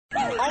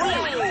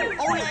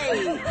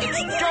Hey, it's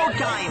go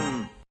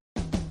time!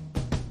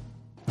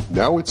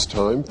 Now it's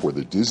time for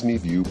the Disney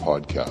View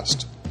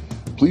podcast.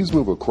 Please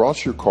move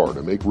across your car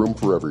to make room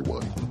for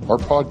everyone. Our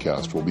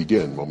podcast will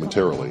begin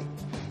momentarily.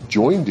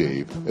 Join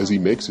Dave as he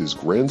makes his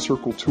Grand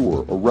Circle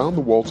tour around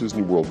the Walt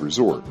Disney World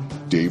Resort.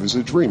 Dave is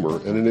a dreamer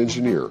and an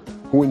engineer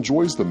who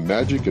enjoys the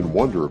magic and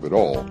wonder of it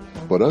all,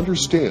 but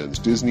understands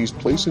Disney's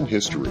place in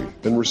history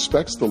and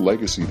respects the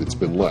legacy that's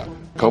been left.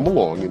 Come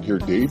along and hear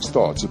Dave's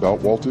thoughts about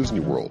Walt Disney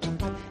World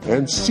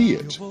and see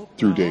it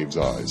through Dave's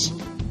eyes.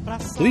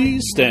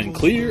 Please stand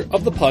clear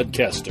of the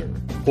podcaster.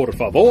 Por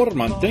favor,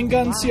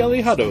 manténganse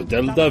alejado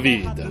del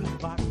David.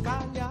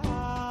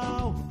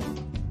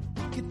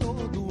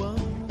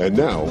 And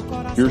now,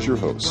 here's your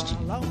host.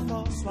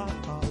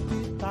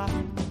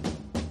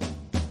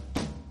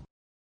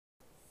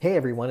 Hey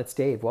everyone, it's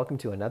Dave. Welcome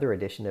to another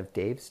edition of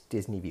Dave's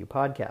Disney View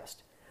podcast.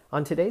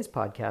 On today's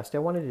podcast, I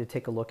wanted to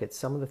take a look at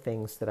some of the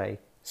things that I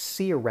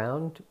see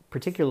around,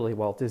 particularly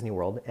Walt Disney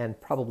World, and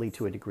probably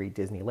to a degree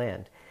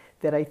Disneyland,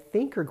 that I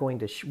think are going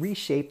to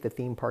reshape the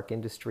theme park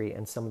industry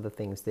and some of the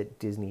things that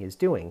Disney is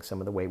doing, some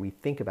of the way we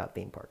think about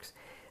theme parks.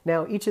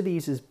 Now, each of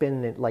these has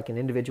been like an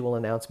individual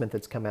announcement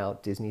that's come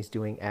out. Disney's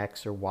doing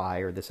X or Y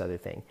or this other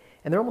thing.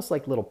 And they're almost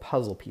like little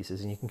puzzle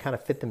pieces, and you can kind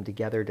of fit them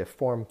together to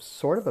form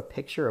sort of a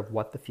picture of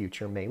what the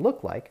future may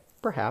look like,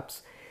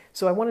 perhaps.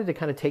 So I wanted to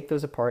kind of take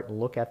those apart and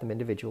look at them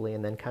individually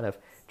and then kind of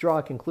draw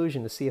a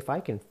conclusion to see if I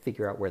can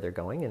figure out where they're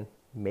going. And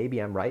maybe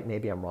I'm right,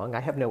 maybe I'm wrong.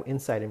 I have no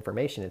inside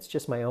information. It's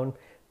just my own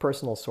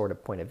personal sort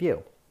of point of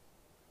view.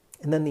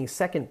 And then the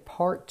second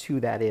part to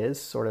that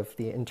is, sort of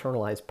the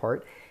internalized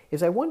part,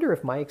 is I wonder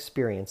if my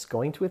experience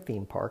going to a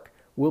theme park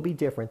will be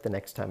different the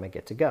next time I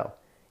get to go.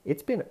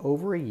 It's been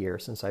over a year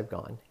since I've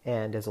gone,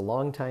 and as a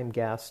longtime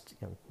guest,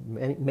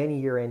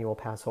 many-year annual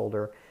pass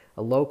holder,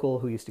 a local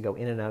who used to go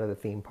in and out of the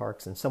theme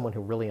parks, and someone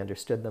who really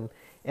understood them,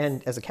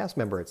 and as a cast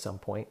member at some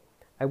point,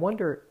 I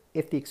wonder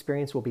if the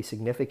experience will be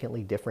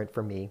significantly different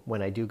for me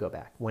when I do go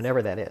back,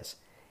 whenever that is.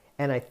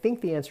 And I think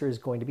the answer is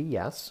going to be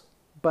yes,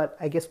 but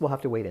I guess we'll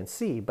have to wait and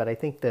see. But I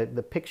think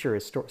the picture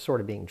is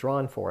sort of being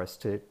drawn for us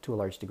to a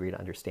large degree to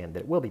understand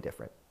that it will be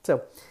different.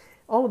 So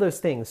all of those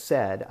things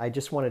said, I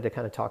just wanted to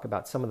kind of talk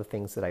about some of the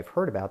things that I've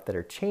heard about that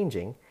are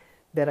changing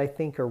that I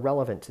think are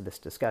relevant to this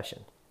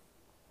discussion.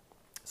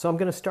 So I'm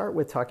going to start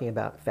with talking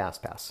about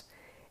FastPass.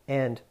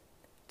 And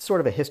sort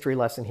of a history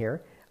lesson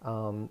here.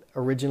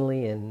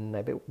 Originally in,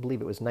 I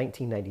believe it was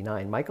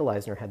 1999, Michael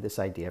Eisner had this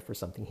idea for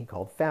something he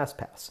called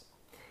FastPass.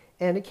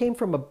 And it came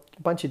from a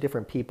bunch of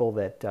different people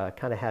that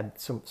kind of had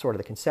some sort of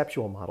the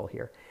conceptual model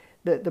here.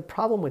 The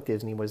problem with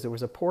Disney was there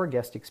was a poor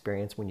guest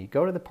experience. When you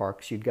go to the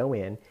parks, you'd go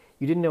in,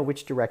 you didn't know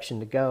which direction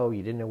to go,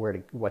 you didn't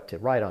know what to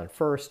ride on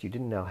first, you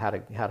didn't know how to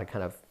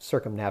kind of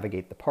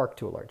circumnavigate the park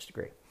to a large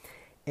degree.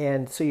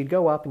 And so you'd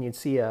go up and you'd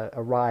see a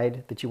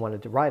ride that you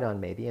wanted to ride on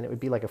maybe, and it would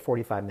be like a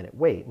 45-minute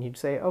wait. And you'd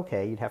say,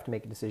 okay, you'd have to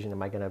make a decision.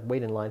 Am I going to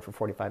wait in line for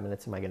 45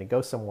 minutes? Am I going to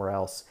go somewhere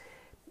else?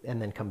 And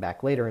then come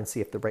back later and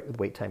see if the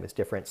wait time is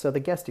different. So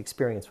the guest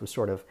experience was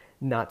sort of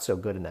not so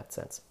good in that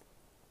sense.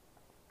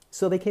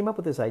 So they came up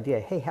with this idea,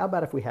 hey, how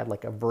about if we had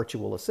like a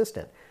virtual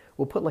assistant?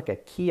 We'll put like a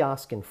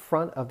kiosk in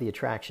front of the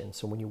attraction.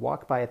 So when you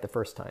walk by it the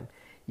first time,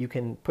 you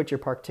can put your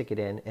park ticket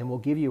in and we'll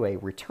give you a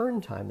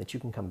return time that you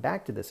can come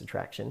back to this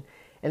attraction.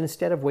 And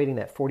instead of waiting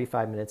that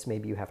 45 minutes,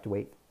 maybe you have to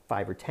wait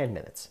 5 or 10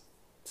 minutes.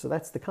 So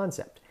that's the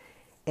concept.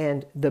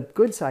 And the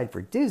good side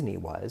for Disney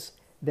was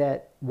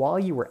that while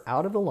you were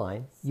out of the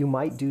line, you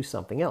might do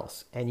something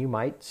else. And you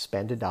might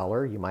spend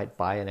 $1, you might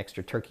buy an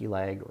extra turkey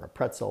leg or a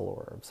pretzel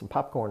or some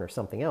popcorn or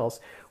something else,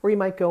 or you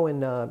might go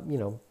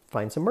and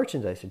find some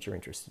merchandise that you're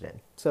interested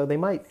in. So they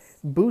might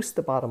boost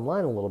the bottom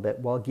line a little bit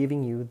while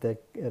giving you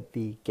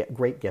the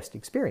great guest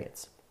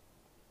experience.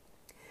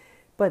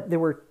 But there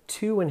were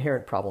two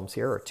inherent problems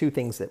here, or two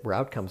things that were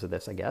outcomes of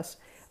this, I guess.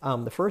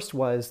 The first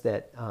was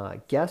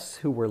that guests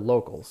who were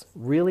locals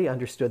really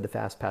understood the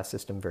FastPass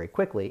system very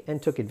quickly and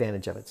took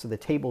advantage of it. So the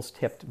tables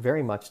tipped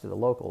very much to the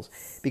locals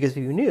because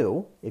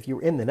if you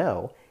were in the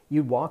know,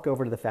 you'd walk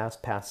over to the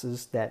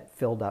FastPasses that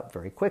filled up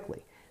very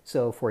quickly.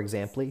 So for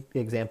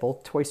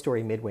example, Toy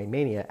Story Midway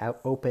Mania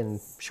opened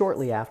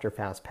shortly after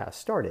FastPass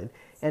started,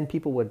 and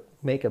people would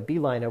make a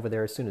beeline over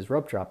there as soon as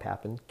rope drop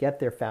happened, get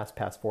their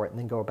FastPass for it, and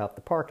then go about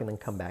the park and then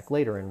come back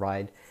later and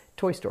ride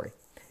Toy Story.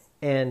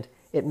 And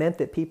it meant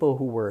that people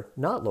who were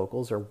not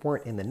locals or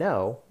weren't in the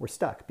know were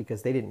stuck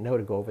because they didn't know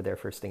to go over there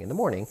first thing in the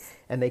morning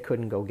and they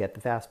couldn't go get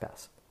the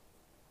FastPass.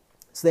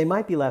 So they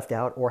might be left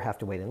out or have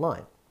to wait in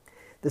line.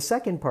 The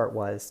second part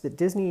was that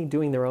Disney,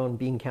 doing their own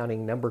bean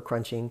counting, number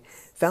crunching,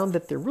 found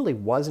that there really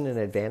wasn't an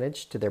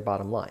advantage to their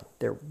bottom line.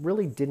 They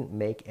really didn't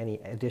make any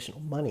additional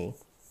money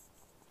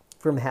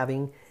from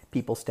having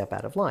people step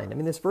out of line. I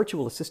mean, this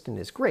virtual assistant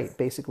is great.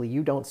 Basically,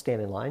 you don't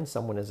stand in line.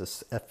 Someone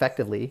is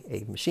effectively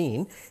a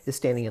machine is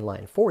standing in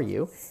line for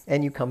you,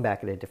 and you come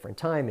back at a different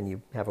time and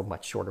you have a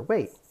much shorter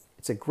wait.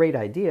 It's a great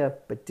idea,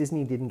 but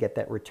Disney didn't get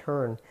that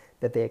return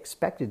that they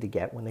expected to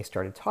get when they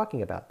started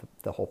talking about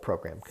the whole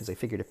program, because they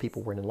figured if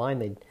people weren't in line,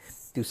 they'd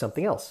do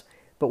something else.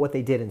 But what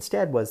they did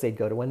instead was they'd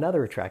go to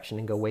another attraction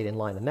and go wait in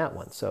line on that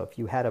one. So if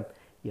you had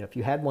if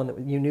you had one that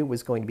you knew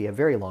was going to be a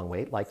very long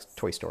wait, like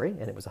Toy Story,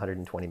 and it was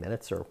 120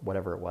 minutes or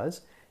whatever it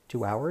was,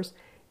 2 hours,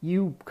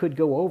 you could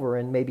go over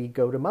and maybe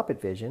go to Muppet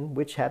Vision,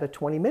 which had a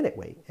 20-minute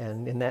wait.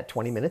 And in that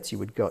 20 minutes, you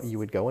would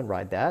go and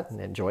ride that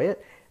and enjoy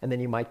it. And then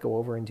you might go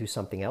over and do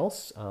something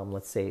else,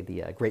 let's say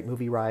the Great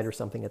Movie Ride or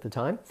something at the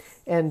time.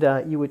 And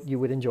you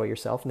would enjoy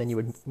yourself, and then you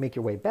would make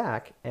your way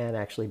back and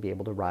actually be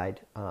able to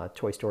ride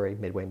Toy Story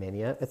Midway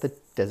Mania at the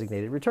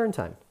designated return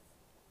time.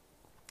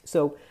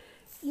 So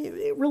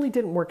it really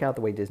didn't work out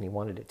the way Disney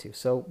wanted it to.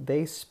 So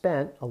they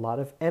spent a lot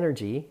of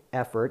energy,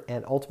 effort,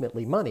 and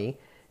ultimately money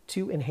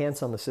to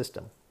enhance on the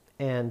system.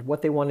 And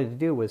what they wanted to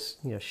do was,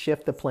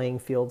 shift the playing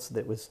field so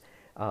that it was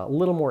a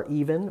little more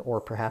even, or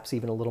perhaps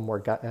even a little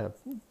more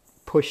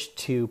pushed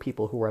to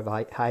people who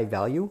are high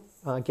value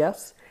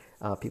guests,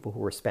 people who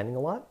were spending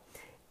a lot,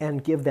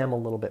 and give them a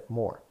little bit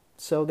more.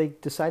 So they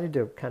decided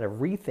to kind of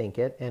rethink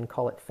it and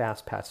call it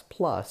FastPass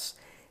Plus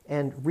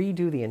and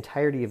redo the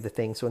entirety of the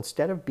thing. So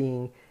instead of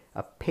being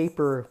a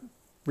paper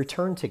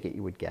return ticket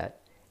you would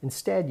get,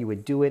 instead you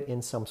would do it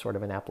in some sort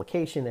of an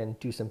application and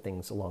do some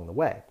things along the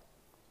way.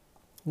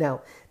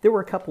 Now, there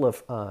were a couple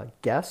of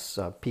guests,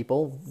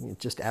 people,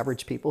 just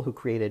average people who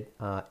created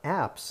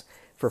apps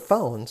for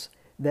phones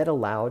that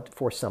allowed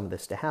for some of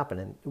this to happen.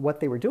 And what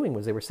they were doing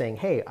was they were saying,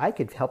 hey, I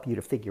could help you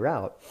to figure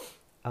out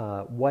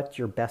what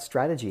your best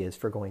strategy is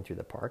for going through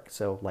the park.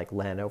 So like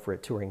Len over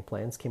at Touring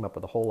Plans came up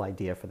with a whole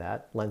idea for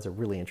that. Len's a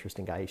really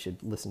interesting guy. You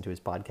should listen to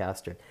his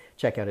podcast or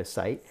check out his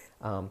site.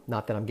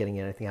 Not that I'm getting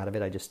anything out of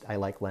it. I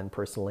like Len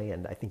personally,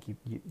 and I think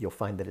you'll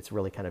find that it's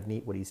really kind of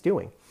neat what he's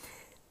doing.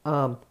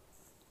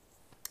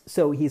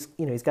 So he's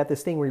got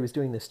this thing where he was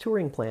doing this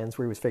touring plans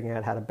where he was figuring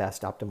out how to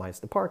best optimize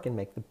the park and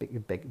make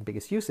the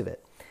biggest use of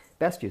it,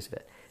 best use of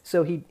it.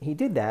 So he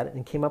did that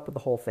and came up with the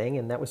whole thing,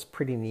 and that was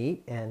pretty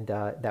neat, and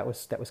that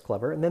was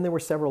clever. And then there were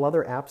several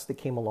other apps that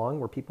came along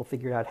where people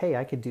figured out, hey,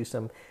 I could do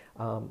some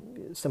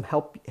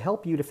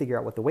help you to figure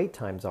out what the wait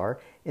times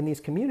are in these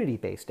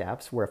community-based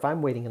apps, where if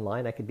I'm waiting in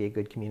line, I could be a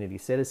good community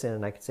citizen,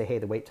 and I could say, hey,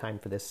 the wait time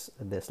for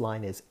this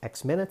line is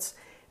X minutes.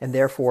 And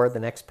therefore, the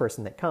next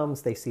person that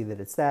comes, they see that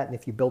it's that. And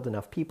if you build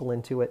enough people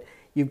into it,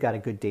 you've got a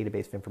good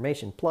database of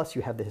information. Plus,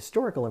 you have the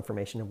historical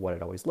information of what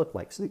it always looked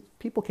like. So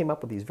people came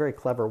up with these very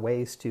clever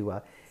ways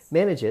to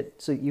manage it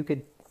so you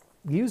could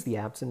use the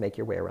apps and make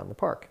your way around the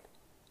park.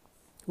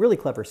 Really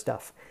clever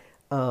stuff.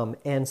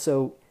 And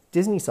so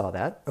Disney saw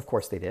that. Of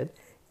course they did.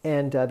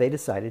 And they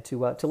decided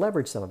to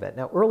leverage some of it.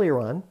 Now,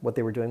 earlier on, what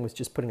they were doing was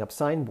just putting up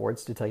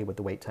signboards to tell you what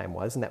the wait time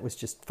was, and that was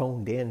just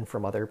phoned in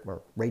from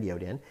or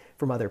radioed in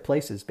from other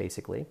places,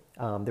 basically.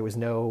 There was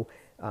no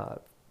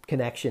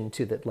connection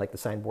to the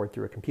signboard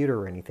through a computer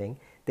or anything.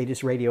 They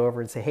just radio over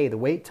and say, hey, the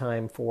wait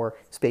time for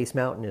Space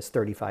Mountain is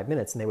 35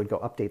 minutes, and they would go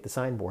update the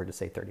signboard to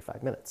say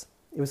 35 minutes.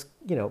 It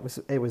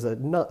was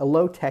a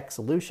low-tech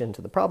solution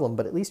to the problem,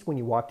 but at least when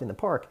you walked in the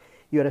park,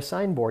 you had a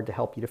signboard to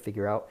help you to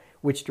figure out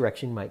which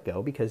direction you might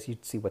go because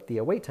you'd see what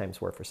the wait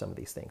times were for some of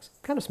these things.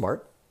 Kind of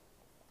smart.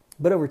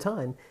 But over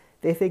time,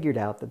 they figured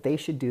out that they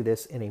should do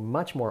this in a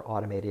much more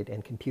automated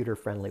and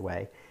computer-friendly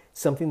way,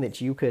 something that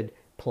you could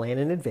plan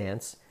in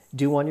advance,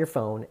 do on your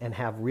phone, and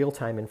have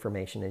real-time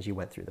information as you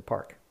went through the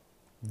park.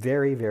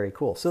 Very, very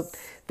cool. So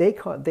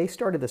they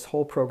started this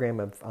whole program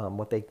of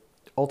what they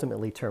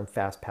ultimately termed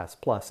FastPass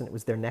Plus, and it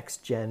was their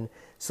next-gen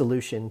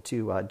solution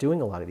to doing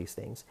a lot of these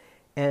things.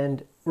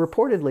 And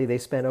reportedly, they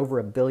spent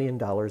over $1 billion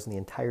in the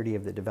entirety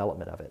of the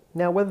development of it.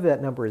 Now, whether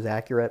that number is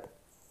accurate,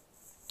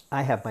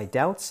 I have my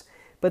doubts,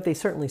 but they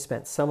certainly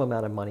spent some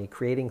amount of money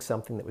creating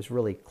something that was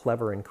really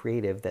clever and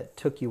creative that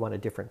took you on a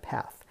different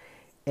path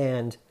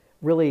and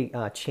really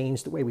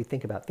changed the way we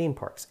think about theme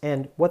parks.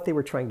 And what they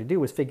were trying to do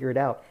was figure it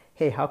out,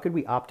 hey, how could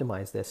we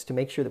optimize this to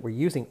make sure that we're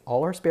using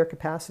all our spare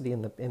capacity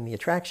in the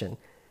attraction,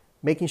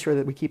 making sure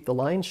that we keep the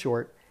line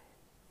short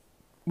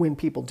when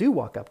people do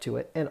walk up to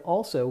it, and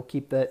also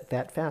keep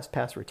that fast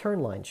pass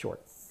return line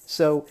short.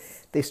 So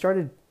they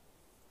started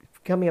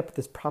coming up with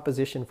this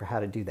proposition for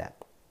how to do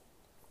that.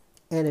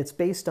 And it's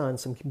based on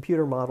some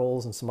computer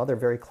models and some other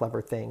very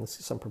clever things,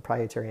 some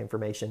proprietary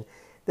information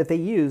that they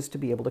used to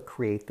be able to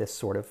create this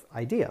sort of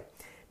idea.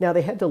 Now,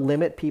 they had to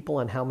limit people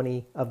on how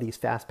many of these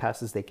fast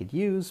passes they could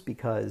use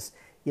because,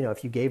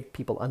 if you gave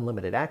people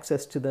unlimited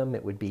access to them,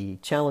 it would be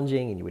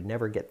challenging and you would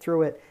never get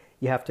through it.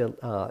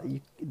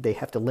 They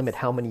have to limit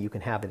how many you can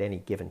have at any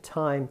given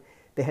time.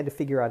 They had to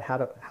figure out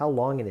how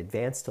long in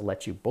advance to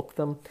let you book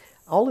them.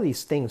 All of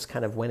these things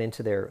kind of went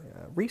into their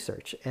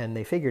research, and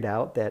they figured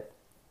out that,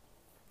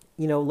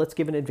 let's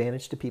give an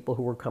advantage to people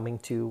who are coming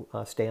to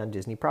stay on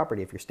Disney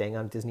property. If you're staying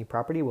on Disney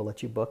property, we'll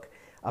let you book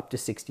up to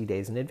 60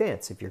 days in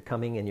advance. If you're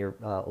coming and you're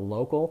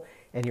local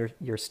and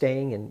you're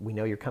staying and we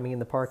know you're coming in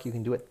the park, you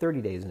can do it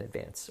 30 days in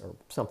advance or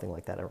something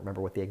like that. I don't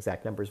remember what the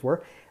exact numbers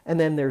were. And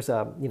then there's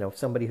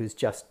somebody who's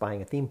just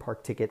buying a theme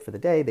park ticket for the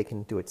day, they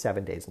can do it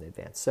 7 days in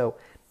advance. So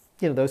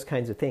those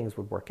kinds of things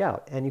would work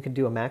out. And you could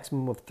do a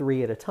maximum of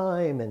 3 at a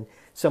time, and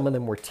some of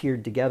them were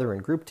tiered together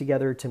and grouped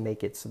together to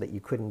make it so that you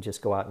couldn't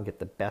just go out and get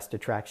the best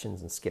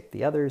attractions and skip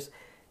the others.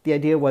 The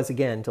idea was,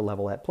 again, to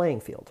level that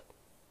playing field.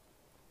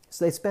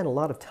 So they spent a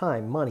lot of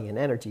time, money, and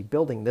energy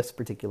building this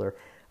particular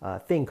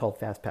thing called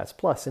FastPass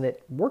Plus, and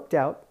it worked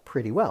out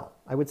pretty well.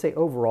 I would say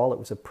overall it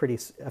was a pretty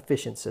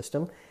efficient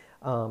system.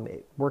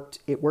 It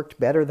worked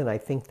better than I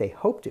think they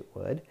hoped it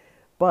would.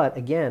 But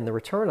again, the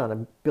return on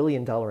 $1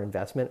 billion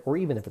investment, or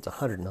even if it's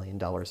 $100 million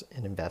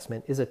in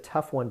investment, is a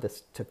tough one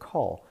to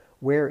call.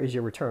 Where is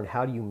your return?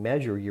 How do you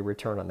measure your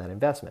return on that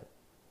investment?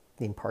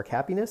 Theme park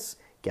happiness,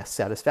 guest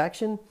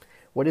satisfaction.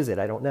 What is it?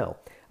 I don't know.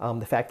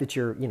 The fact that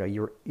you're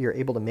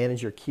able to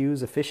manage your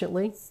queues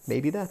efficiently,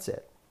 maybe that's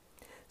it.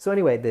 So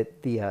anyway,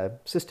 the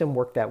system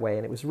worked that way,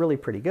 and it was really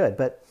pretty good.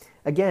 But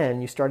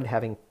again, you started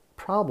having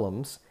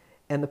problems,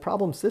 and the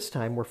problems this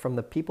time were from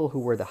the people who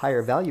were the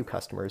higher value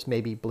customers,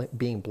 maybe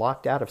being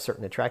blocked out of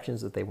certain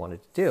attractions that they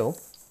wanted to do.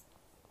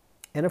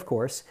 And of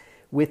course,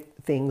 with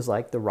things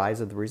like the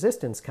rise of the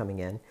resistance coming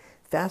in,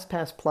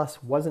 FastPass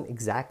Plus wasn't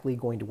exactly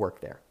going to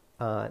work there.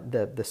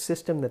 The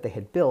system that they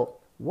had built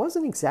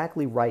wasn't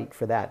exactly right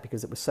for that,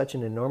 because it was such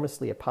an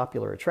enormously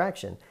popular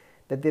attraction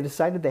that they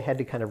decided they had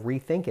to kind of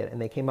rethink it,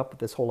 and they came up with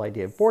this whole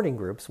idea of boarding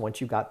groups.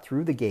 Once you got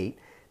through the gate,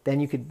 then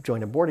you could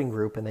join a boarding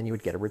group, and then you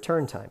would get a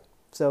return time.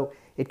 So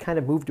it kind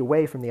of moved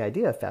away from the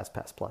idea of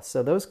FastPass Plus.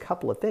 So those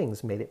couple of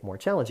things made it more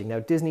challenging. Now,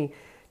 Disney,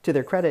 to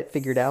their credit,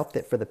 figured out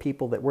that for the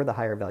people that were the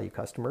higher value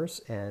customers,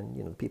 and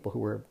the people who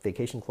were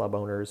vacation club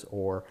owners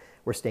or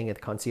were staying at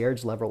the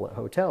concierge level at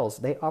hotels,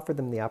 they offered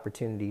them the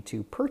opportunity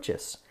to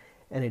purchase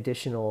an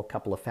additional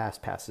couple of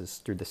fast passes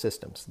through the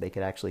systems. They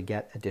could actually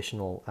get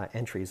additional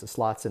entries,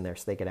 slots in there,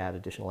 so they could add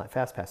additional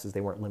fast passes. They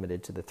weren't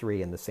limited to the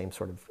 3 in the same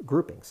sort of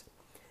groupings,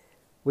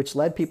 which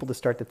led people to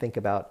start to think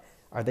about,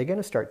 are they going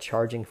to start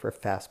charging for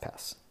fast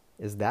pass?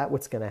 Is that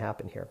what's going to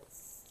happen here?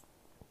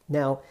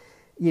 Now,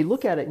 you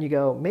look at it and you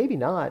go, maybe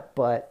not,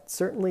 but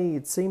certainly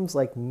it seems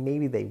like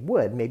maybe they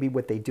would. Maybe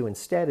what they do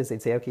instead is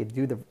they'd say, okay,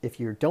 if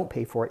you don't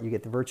pay for it, you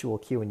get the virtual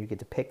queue and you get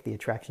to pick the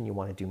attraction you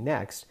want to do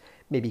next.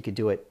 Maybe you could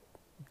do it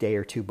day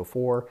or two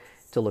before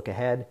to look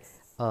ahead,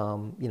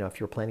 if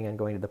you're planning on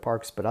going to the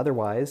parks, but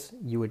otherwise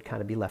you would kind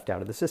of be left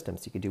out of the system.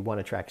 So you could do one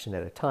attraction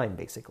at a time,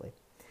 basically.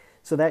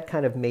 So that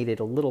kind of made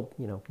it a little,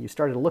 you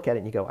started to look at it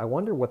and you go, I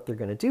wonder what they're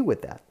going to do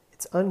with that.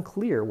 It's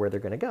unclear where they're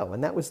going to go.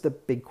 And that was the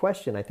big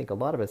question I think a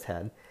lot of us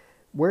had.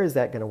 Where is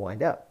that going to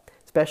wind up?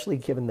 Especially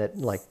given that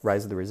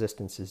Rise of the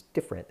Resistance is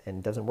different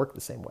and doesn't work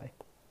the same way.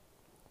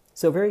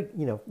 So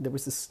there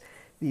was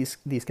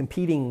these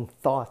competing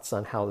thoughts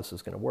on how this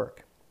was going to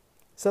work.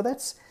 So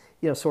that's,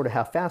 sort of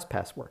how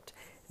FastPass worked.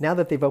 Now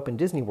that they've opened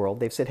Disney World,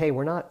 they've said, hey,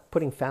 we're not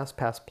putting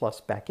FastPass Plus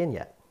back in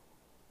yet.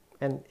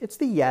 And it's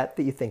the yet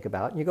that you think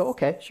about, and you go,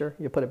 okay, sure,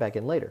 you'll put it back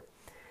in later.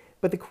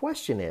 But the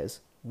question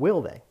is,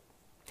 will they?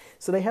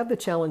 So they have the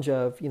challenge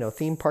of,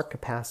 theme park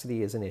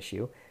capacity is an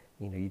issue.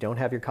 You don't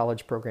have your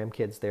college program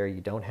kids there.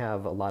 You don't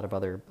have a lot of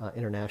other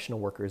international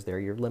workers there.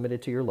 You're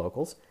limited to your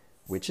locals,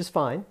 which is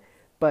fine.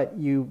 But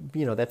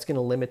that's going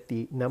to limit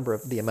the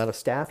amount of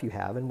staff you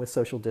have, and with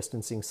social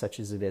distancing such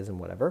as it is and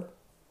whatever,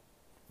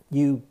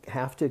 you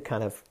have to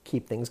kind of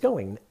keep things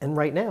going. And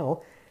right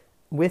now,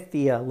 with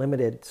the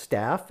limited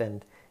staff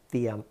and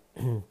the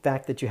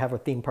fact that you have a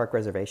theme park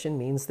reservation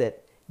means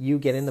that you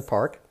get in the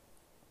park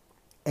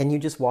and you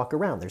just walk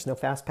around. There's no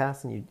fast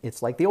pass, and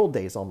it's like the old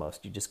days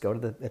almost. You just go to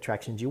the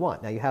attractions you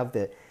want. Now you have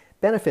the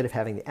benefit of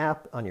having the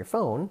app on your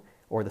phone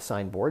or the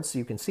signboard, so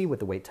you can see what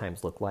the wait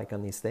times look like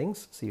on these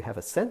things, so you have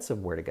a sense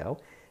of where to go.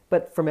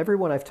 But from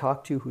everyone I've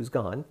talked to who's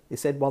gone, they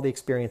said while the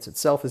experience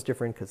itself is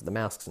different because of the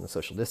masks and the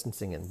social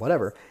distancing and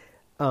whatever,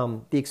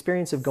 the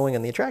experience of going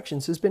on the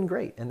attractions has been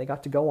great, and they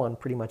got to go on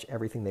pretty much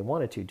everything they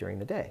wanted to during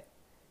the day,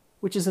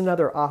 which is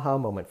another aha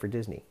moment for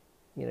Disney.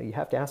 You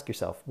have to ask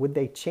yourself, would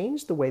they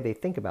change the way they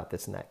think about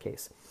this in that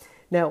case?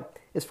 Now,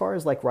 as far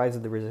as Rise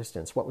of the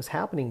Resistance, what was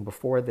happening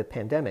before the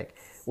pandemic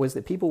was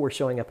that people were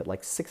showing up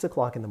at 6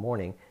 o'clock in the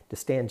morning to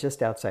stand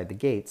just outside the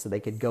gate so they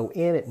could go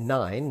in at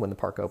 9 when the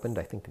park opened.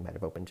 I think they might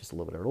have opened just a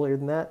little bit earlier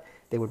than that.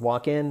 They would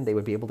walk in, they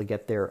would be able to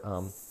get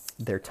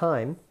their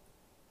time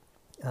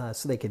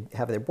so they could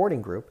have their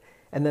boarding group,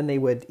 and then they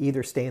would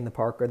either stay in the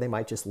park or they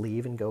might just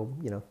leave and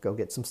go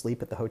get some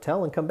sleep at the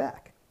hotel and come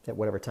back at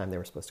whatever time they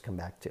were supposed to come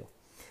back to.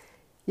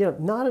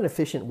 Not an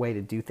efficient way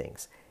to do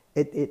things.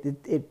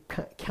 It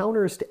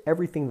counters to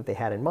everything that they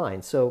had in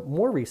mind. So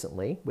more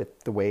recently,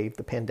 with the way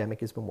the pandemic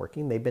has been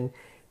working, they've been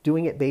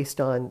doing it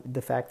based on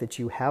the fact that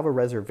you have a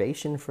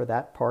reservation for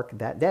that park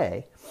that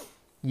day.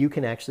 You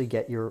can actually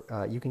get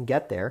you can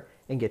get there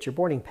and get your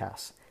boarding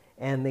pass.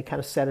 And they kind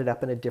of set it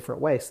up in a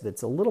different way so that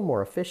it's a little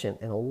more efficient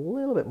and a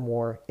little bit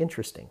more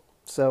interesting.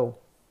 So,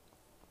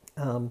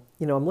 I'm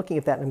looking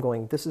at that and I'm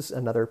going, this is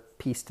another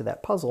piece to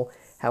that puzzle.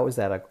 How is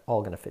that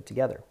all going to fit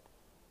together?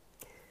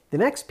 The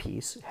next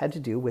piece had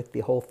to do with the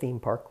whole theme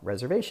park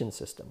reservation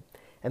system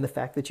and the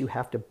fact that you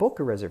have to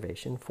book a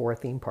reservation for a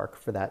theme park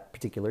for that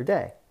particular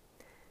day.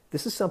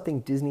 This is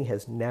something Disney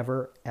has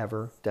never,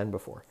 ever done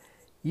before.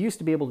 You used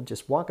to be able to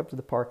just walk up to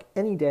the park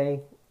any day,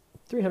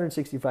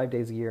 365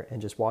 days a year,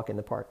 and just walk in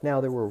the park.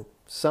 Now, there were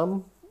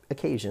some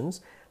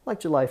occasions, like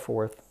July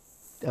 4th,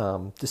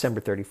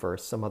 December 31st,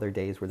 some other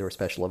days where there were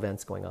special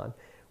events going on,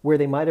 where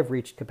they might have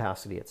reached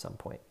capacity at some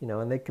point.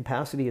 And the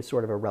capacity is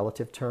sort of a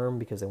relative term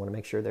because they want to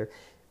make sure they're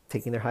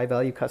taking their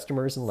high-value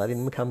customers and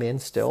letting them come in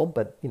still.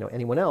 But,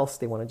 anyone else,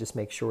 they want to just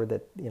make sure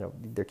that,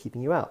 they're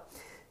keeping you out.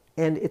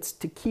 And it's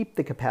to keep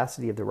the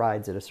capacity of the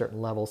rides at a certain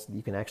level so that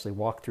you can actually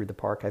walk through the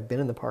park. I've been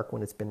in the park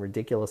when it's been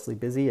ridiculously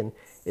busy, and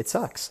it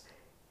sucks.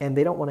 And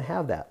they don't want to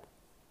have that.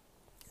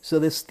 So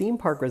this theme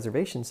park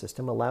reservation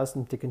system allows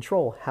them to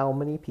control how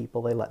many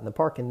people they let in the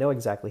park and know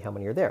exactly how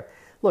many are there.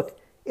 Look,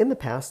 in the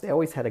past, they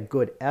always had a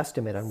good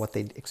estimate on what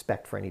they'd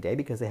expect for any day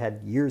because they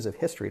had years of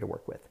history to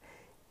work with.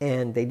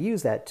 And they'd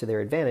use that to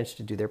their advantage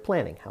to do their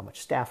planning. How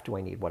much staff do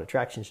I need? What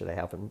attractions should I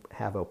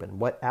have open?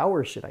 What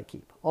hours should I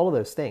keep? All of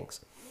those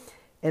things.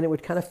 And it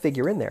would kind of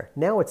figure in there.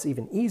 Now it's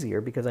even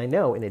easier because I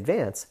know in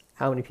advance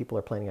how many people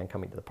are planning on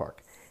coming to the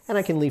park. And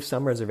I can leave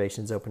some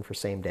reservations open for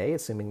same day,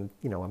 assuming,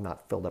 I'm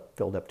not filled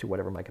up to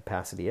whatever my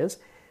capacity is.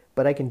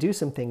 But I can do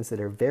some things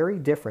that are very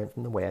different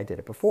from the way I did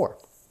it before.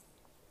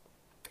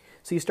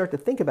 So you start to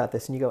think about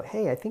this and you go,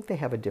 hey, I think they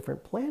have a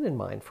different plan in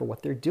mind for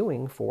what they're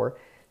doing for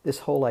this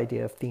whole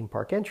idea of theme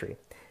park entry.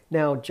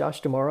 Now,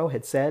 Josh D'Amaro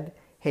had said,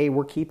 hey,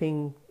 we're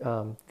keeping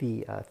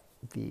the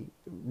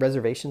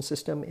reservation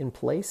system in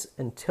place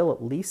until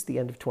at least the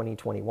end of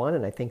 2021.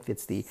 And I think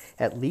it's the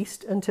at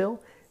least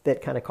until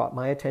that kind of caught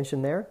my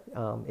attention there.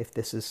 If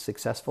this is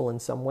successful in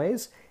some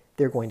ways,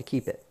 they're going to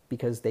keep it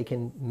because they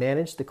can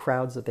manage the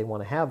crowds that they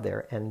want to have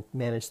there and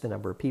manage the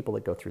number of people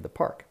that go through the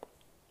park.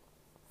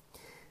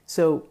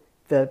 So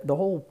the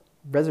whole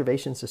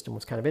reservation system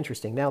was kind of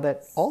interesting. Now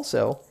that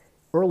also,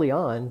 early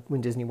on,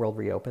 when Disney World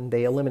reopened,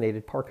 they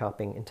eliminated park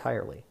hopping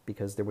entirely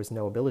because there was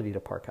no ability to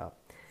park hop.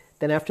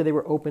 Then after they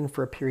were open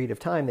for a period of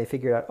time, they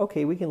figured out,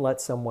 okay, we can let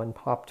someone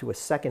hop to a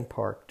second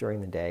park during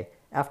the day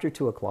after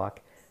 2 o'clock.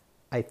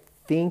 I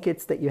think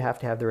it's that you have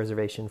to have the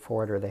reservation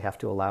for it or they have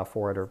to allow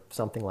for it or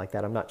something like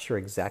that. I'm not sure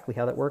exactly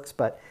how that works,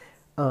 but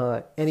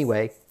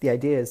anyway, the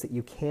idea is that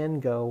you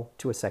can go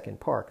to a second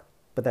park,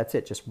 but that's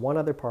it, just one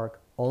other park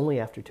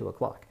only after 2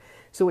 o'clock.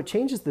 So it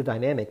changes the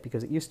dynamic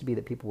because it used to be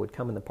that people would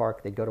come in the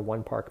park, they'd go to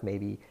one park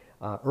maybe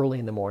early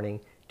in the morning,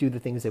 do the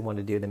things they want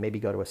to do, then maybe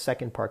go to a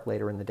second park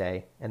later in the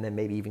day, and then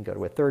maybe even go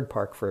to a third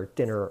park for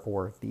dinner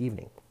or the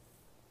evening.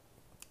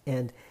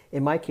 And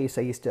in my case,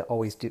 I used to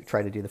always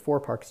try to do the 4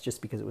 parks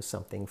just because it was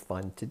something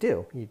fun to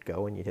do. You'd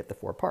go and you'd hit the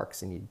 4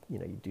 parks and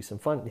you'd do some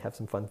fun, you'd have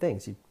some fun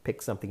things. You'd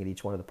pick something at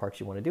each one of the parks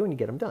you want to do and you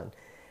get them done.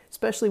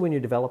 Especially when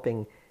you're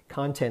developing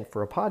content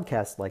for a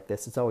podcast like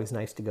this, it's always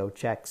nice to go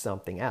check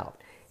something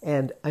out.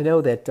 And I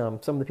know that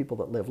some of the people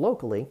that live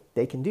locally,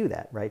 they can do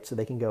that, right? So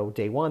they can go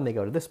day 1, they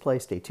go to this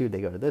place, day 2, they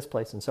go to this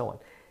place, and so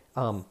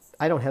on.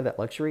 I don't have that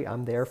luxury.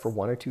 I'm there for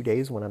 1 or 2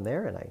 days when I'm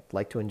there, and I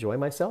like to enjoy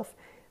myself,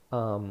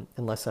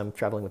 unless I'm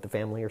traveling with the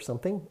family or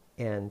something.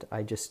 And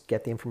I just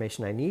get the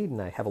information I need,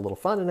 and I have a little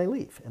fun, and I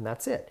leave, and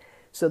that's it.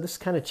 So this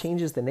kind of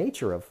changes the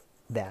nature of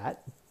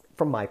that,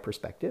 from my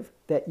perspective,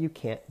 that you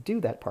can't do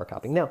that park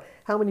hopping. Now,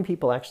 how many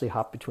people actually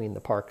hop between the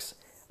parks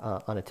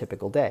on a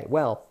typical day?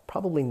 Well,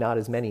 probably not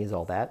as many as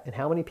all that. And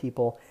how many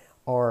people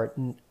are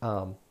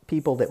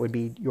people that would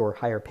be your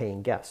higher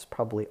paying guests?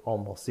 Probably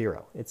almost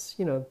zero. It's,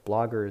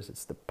 bloggers,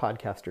 it's the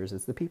podcasters,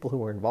 it's the people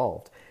who are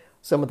involved.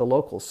 Some of the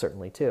locals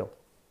certainly too.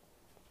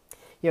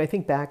 I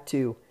think back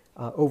to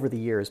over the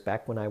years,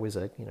 back when I was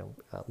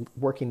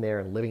working there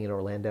and living in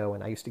Orlando,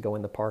 and I used to go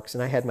in the parks,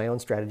 and I had my own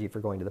strategy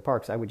for going to the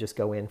parks. I would just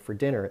go in for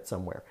dinner at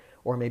somewhere,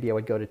 or maybe I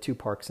would go to 2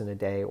 parks in a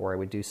day, or I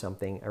would do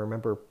something. I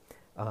remember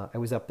I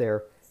was up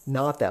there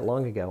not that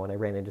long ago, and I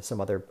ran into some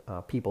other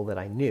people that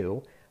I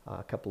knew,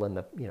 a couple in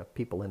the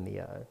people in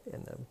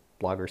the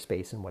blogger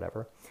space and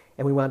whatever,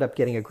 and we wound up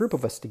getting a group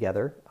of us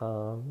together,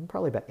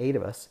 probably about 8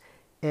 of us,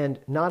 and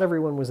not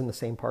everyone was in the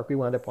same park. We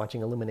wound up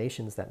watching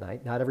Illuminations that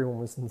night. Not everyone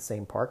was in the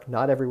same park.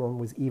 Not everyone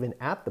was even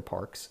at the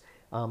parks.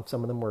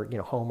 Some of them were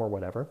home or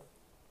whatever,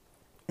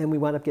 and we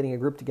wound up getting a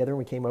group together, and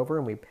we came over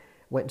and we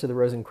went into the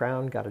Rose and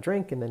Crown, got a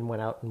drink, and then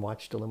went out and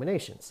watched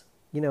Illuminations.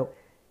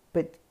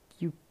 But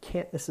you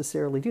can't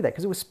necessarily do that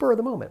because it was spur of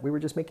the moment. We were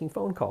just making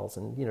phone calls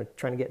and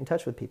trying to get in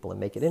touch with people and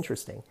make it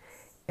interesting.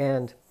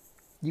 And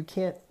you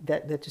can't.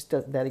 That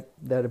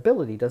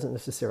ability doesn't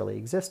necessarily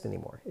exist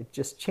anymore. It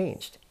just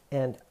changed,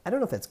 and I don't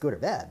know if that's good or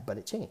bad, but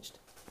it changed.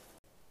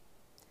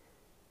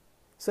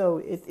 So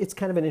it's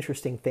kind of an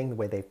interesting thing the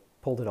way they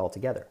pulled it all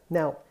together.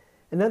 Now,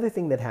 another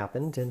thing that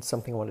happened, and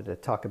something I wanted to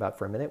talk about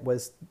for a minute,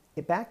 was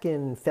back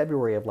in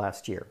February of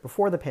last year,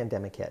 before the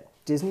pandemic hit,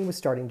 Disney was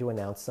starting to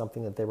announce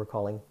something that they were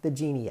calling the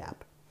Genie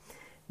app.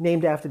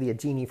 Named after the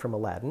genie from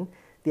Aladdin,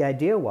 the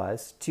idea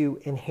was to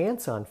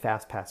enhance on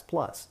FastPass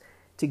Plus,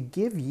 to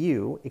give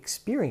you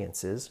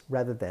experiences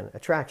rather than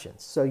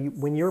attractions. So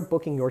when you're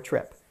booking your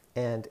trip,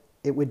 and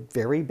it would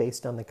vary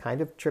based on the kind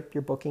of trip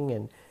you're booking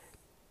and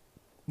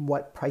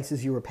what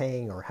prices you were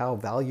paying or how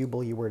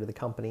valuable you were to the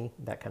company,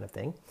 that kind of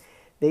thing,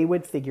 they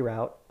would figure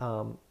out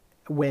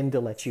when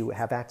to let you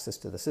have access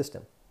to the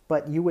system.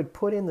 But you would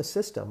put in the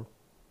system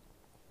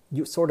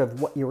sort of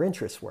what your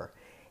interests were.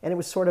 And it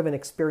was sort of an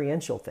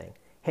experiential thing.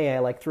 Hey, I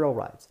like thrill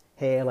rides.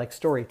 Hey, I like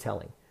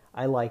storytelling.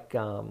 I like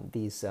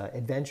these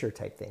adventure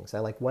type things. I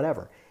like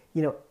whatever.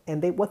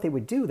 And what they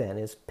would do then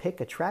is pick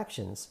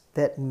attractions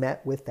that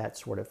met with that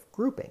sort of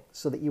grouping,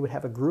 so that you would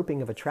have a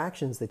grouping of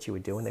attractions that you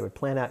would do, and they would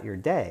plan out your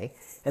day,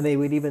 and they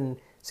would even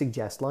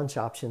suggest lunch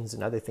options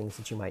and other things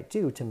that you might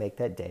do to make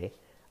that day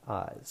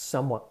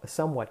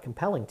somewhat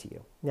compelling to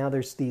you. Now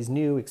there's these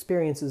new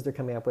experiences they're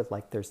coming up with,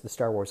 like there's the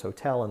Star Wars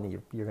Hotel, and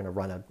you're going to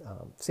run a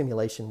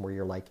simulation where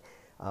you're like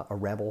a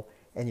rebel,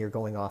 and you're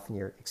going off and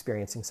you're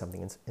experiencing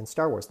something in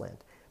Star Wars land.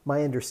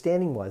 My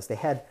understanding was they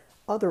had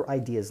other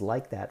ideas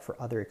like that for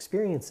other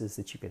experiences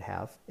that you could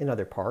have in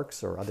other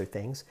parks or other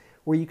things,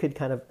 where you could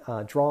kind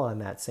of draw on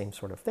that same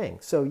sort of thing.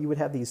 So you would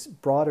have these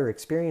broader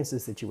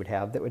experiences that you would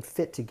have that would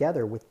fit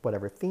together with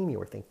whatever theme you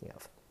were thinking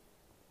of.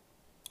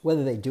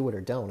 Whether they do it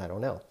or don't, I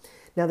don't know.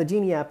 Now, the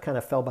Genie app kind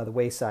of fell by the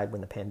wayside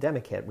when the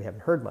pandemic hit. We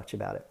haven't heard much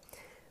about it.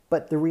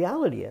 But the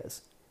reality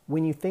is,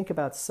 when you think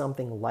about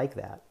something like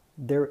that,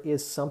 there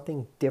is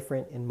something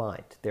different in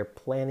mind. They're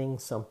planning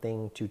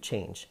something to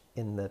change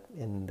in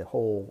the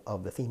whole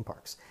of the theme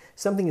parks.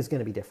 Something is going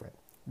to be different.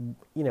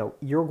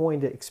 You're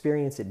going to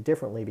experience it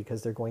differently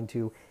because they're going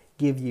to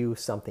give you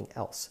something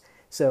else.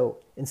 So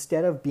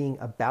instead of being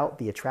about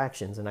the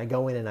attractions, and I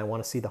go in and I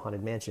want to see the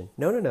Haunted Mansion.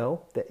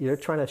 No. That you're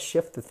trying to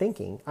shift the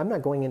thinking. I'm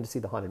not going in to see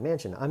the Haunted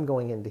Mansion. I'm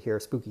going in to hear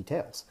spooky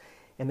tales.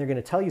 And they're going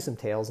to tell you some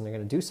tales, and they're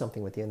going to do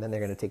something with you, and then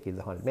they're going to take you to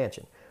the Haunted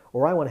Mansion.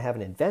 Or I want to have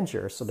an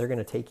adventure, so they're going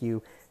to take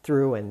you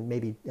through and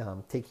maybe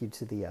take you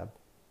to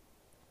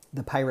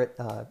the pirate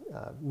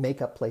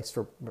makeup place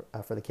for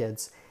the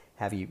kids.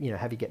 Have you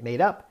get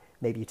made up.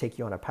 Maybe you take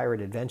you on a pirate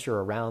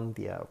adventure around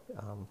the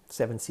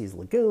Seven Seas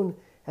Lagoon,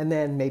 and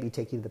then maybe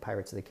take you to the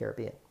Pirates of the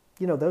Caribbean.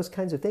 Those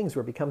kinds of things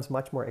where it becomes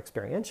much more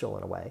experiential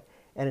in a way,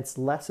 and it's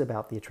less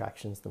about the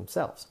attractions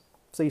themselves.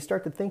 So you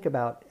start to think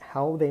about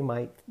how they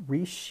might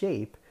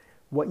reshape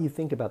what you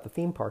think about the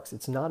theme parks.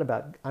 It's not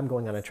about, I'm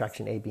going on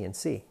attraction A, B, and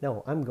C.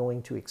 No, I'm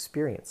going to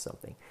experience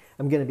something.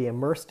 I'm going to be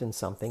immersed in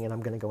something, and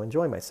I'm going to go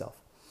enjoy myself.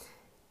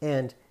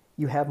 And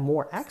you have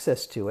more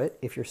access to it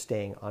if you're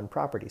staying on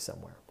property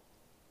somewhere.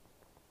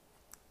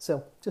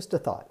 So just a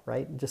thought,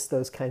 right? Just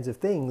those kinds of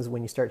things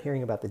when you start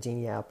hearing about the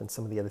Genie app and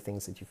some of the other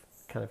things that you've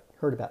kind of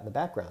heard about in the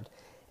background.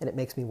 And it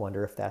makes me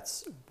wonder if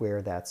that's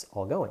where that's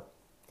all going.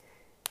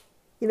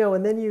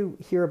 And then you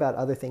hear about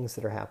other things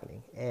that are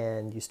happening,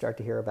 and you start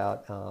to hear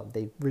about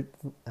they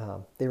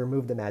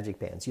removed the magic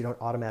bands. You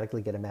don't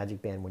automatically get a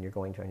magic band when you're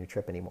going on your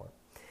trip anymore.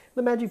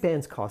 The magic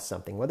bands cost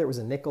something. Whether it was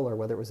a nickel or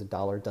whether it was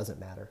 $1, doesn't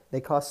matter. They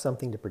cost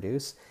something to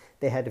produce.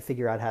 They had to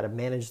figure out how to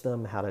manage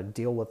them, how to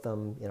deal with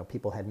them.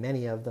 People had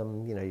many of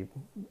them,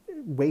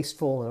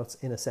 wasteful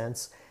in a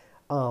sense.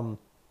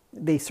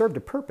 They served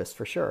a purpose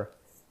for sure.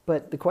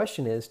 But the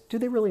question is, do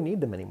they really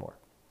need them anymore?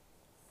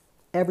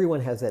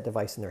 Everyone has that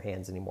device in their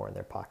hands anymore, in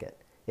their pocket.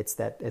 It's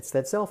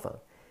that cell phone.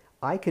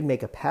 I could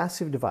make a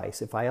passive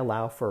device if I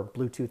allow for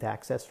Bluetooth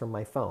access from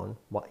my phone,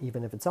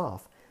 even if it's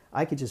off.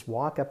 I could just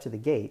walk up to the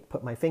gate,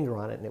 put my finger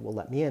on it, and it will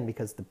let me in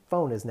because the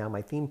phone is now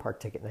my theme park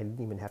ticket, and I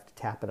didn't even have to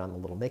tap it on the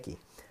little Mickey.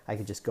 I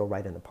could just go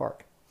right in the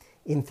park.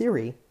 In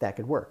theory, that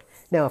could work.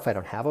 Now, if I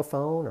don't have a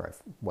phone or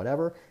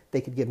whatever,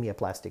 they could give me a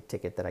plastic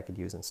ticket that I could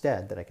use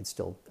instead, that I could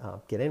still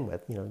get in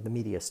with. The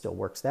media still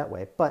works that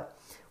way. But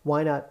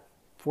why not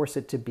force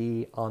it to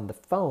be on the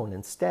phone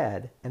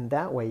instead, and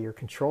that way you're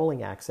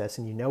controlling access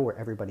and you know where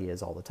everybody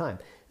is all the time.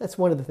 That's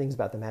one of the things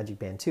about the Magic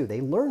Band too.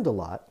 They learned a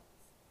lot.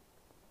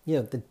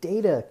 The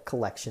data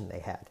collection they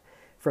had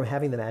from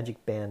having the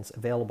Magic Bands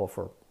available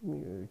for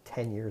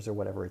 10 years or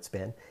whatever it's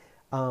been,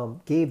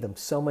 gave them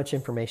so much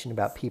information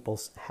about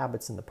people's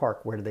habits in the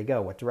park. Where do they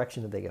go? What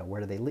direction do they go?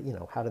 Where do they,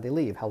 how do they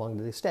leave? How long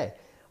do they stay?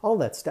 All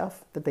that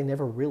stuff that they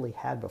never really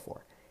had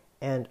before.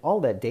 And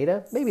all that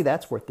data, maybe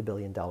that's worth the $1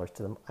 billion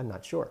to them. I'm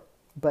not sure.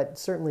 But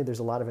certainly there's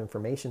a lot of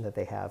information that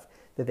they have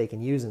that they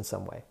can use in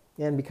some way.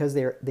 And because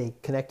they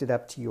connect it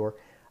up to your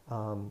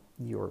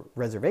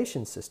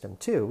reservation system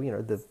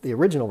too, the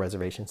original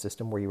reservation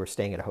system where you were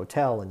staying at a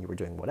hotel and you were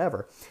doing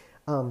whatever,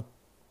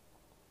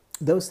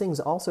 those things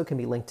also can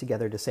be linked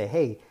together to say,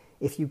 hey,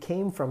 if you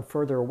came from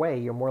further away,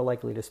 you're more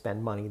likely to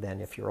spend money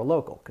than if you're a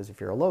local. Because if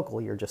you're a local,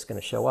 you're just going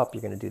to show up,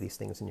 you're going to do these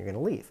things, and you're going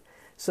to leave.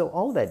 So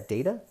all that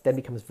data then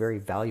becomes very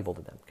valuable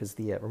to them because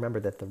remember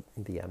that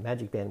the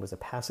Magic Band was a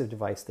passive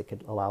device that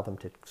could allow them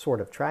to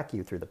sort of track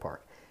you through the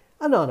park.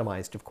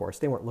 Anonymized, of course.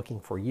 They weren't looking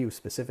for you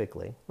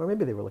specifically. Or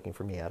maybe they were looking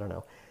for me, I don't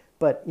know.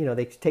 But,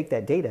 they take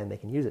that data and they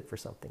can use it for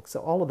something. So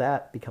all of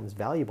that becomes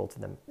valuable to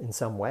them in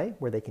some way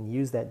where they can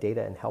use that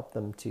data and help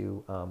them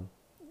to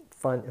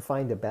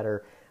find a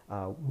better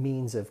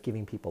means of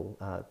giving people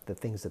the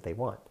things that they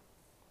want.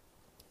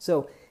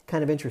 So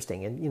kind of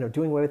interesting. And,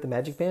 doing away with the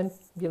Magic Band,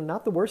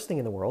 not the worst thing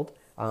in the world.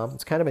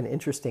 It's kind of an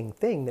interesting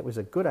thing that was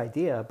a good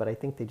idea, but I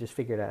think they just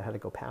figured out how to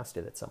go past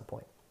it at some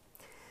point.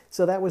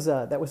 So that was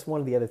one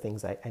of the other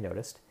things I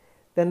noticed.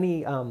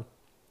 Then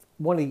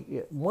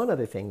one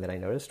other thing that I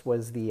noticed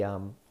was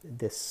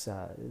this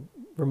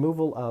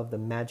removal of the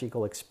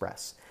Magical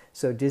Express.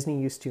 So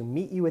Disney used to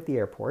meet you at the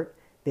airport.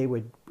 They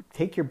would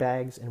take your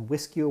bags and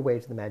whisk you away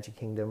to the Magic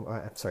Kingdom,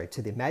 or I'm sorry,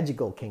 to the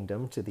Magical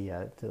Kingdom, to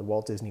the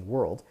Walt Disney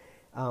World,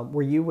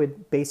 where you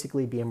would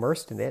basically be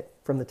immersed in it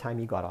from the time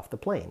you got off the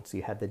plane. So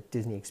you had the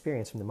Disney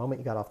experience from the moment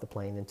you got off the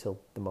plane until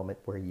the moment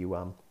where you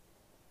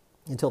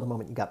until the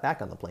moment you got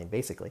back on the plane,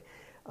 basically.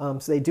 So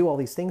they do all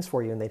these things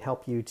for you, and they'd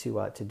help you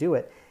to do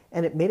it.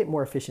 And it made it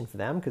more efficient for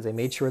them because they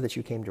made sure that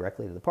you came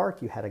directly to the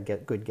park, you had a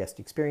good guest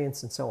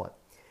experience, and so on.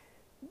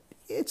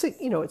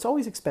 It's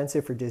always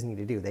expensive for Disney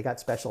to do. They got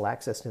special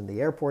access to the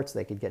airports.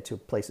 They could get to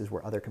places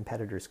where other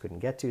competitors couldn't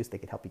get to, so they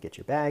could help you get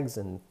your bags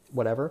and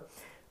whatever.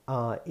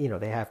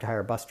 They have to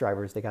hire bus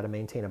drivers. They got to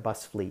maintain a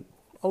bus fleet.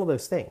 All of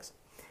those things.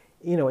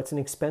 It's an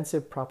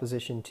expensive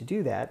proposition to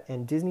do that,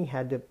 and Disney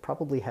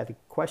probably had to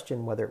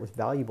question whether it was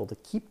valuable to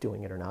keep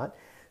doing it or not.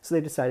 So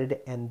they decided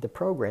to end the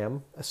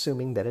program,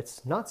 assuming that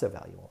it's not so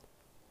valuable.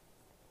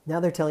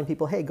 Now they're telling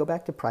people, hey, go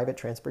back to private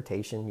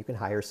transportation. You can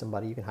hire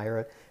somebody. You can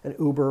hire an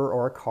Uber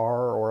or a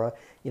car or a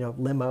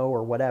limo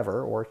or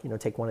whatever, or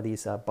take one of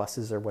these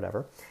buses or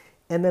whatever.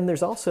 And then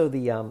there's also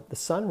the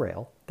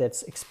Sunrail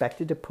that's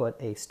expected to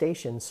put a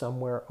station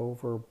somewhere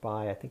over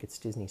by, I think it's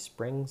Disney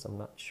Springs. I'm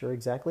not sure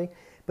exactly.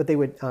 But they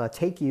would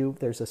take you,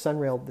 there's a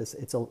Sunrail,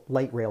 it's a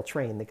light rail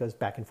train that goes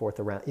back and forth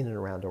in and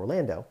around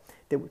Orlando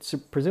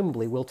that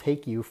presumably will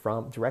take you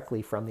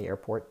directly from the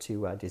airport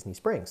to Disney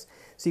Springs.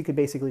 So you could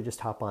basically just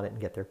hop on it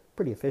and get there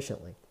pretty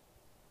efficiently.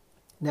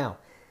 Now,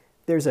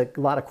 there's a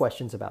lot of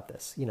questions about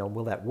this.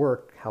 Will that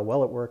work? How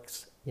well it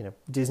works?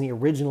 Disney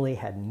originally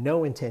had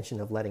no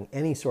intention of letting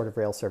any sort of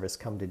rail service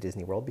come to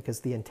Disney World because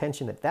the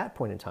intention at that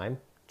point in time,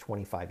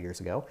 25 years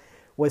ago,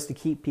 was to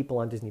keep people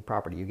on Disney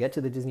property. You get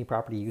to the Disney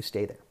property, you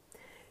stay there.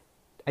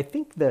 I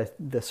think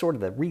the sort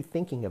of the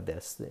rethinking of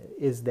this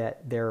is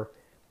that they're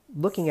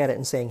looking at it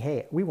and saying,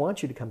 hey, we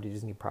want you to come to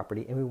Disney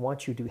property and we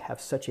want you to have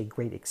such a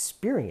great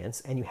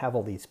experience, and you have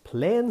all these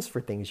plans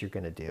for things you're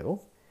going to do.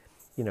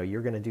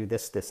 You're going to do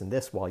this, this, and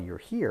this while you're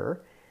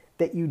here,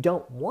 that you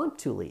don't want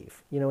to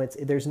leave.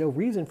 There's no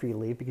reason for you to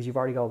leave because you've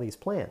already got all these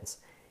plans.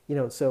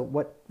 So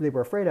what they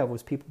were afraid of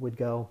was people would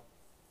go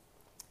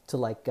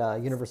to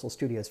Universal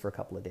Studios for a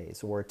couple of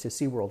days or to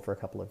SeaWorld for a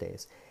couple of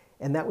days.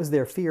 And that was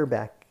their fear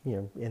back,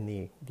 in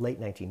the late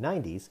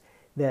 1990s,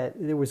 that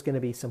there was going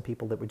to be some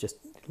people that would just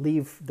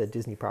leave the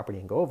Disney property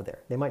and go over there.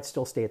 They might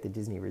still stay at the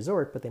Disney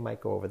resort, but they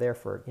might go over there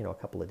for, a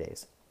couple of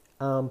days.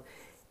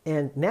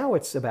 And now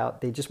it's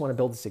about, they just want to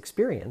build this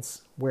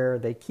experience where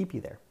they keep you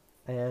there.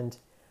 And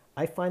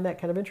I find that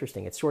kind of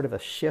interesting. It's sort of a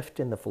shift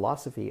in the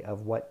philosophy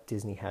of what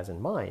Disney has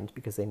in mind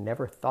because they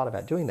never thought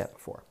about doing that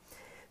before.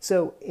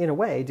 So in a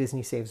way,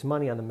 Disney saves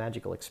money on the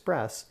Magical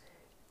Express,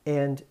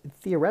 and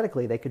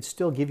theoretically they could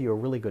still give you a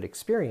really good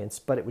experience,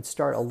 but it would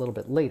start a little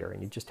bit later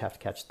and you just have to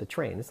catch the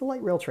train. It's a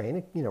light rail train.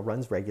 It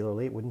runs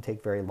regularly. It wouldn't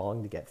take very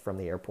long to get from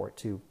the airport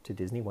to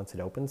Disney once it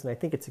opens, and I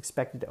think it's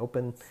expected to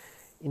open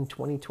in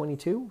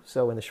 2022.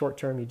 So in the short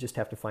term, you just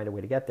have to find a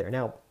way to get there.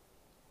 Now,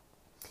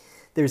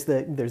 there's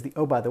the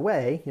oh, by the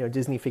way,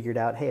 Disney figured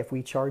out, hey, if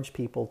we charge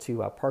people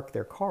to park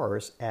their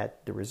cars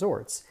at the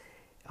resorts,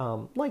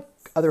 like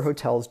other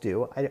hotels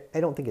do, I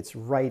don't think it's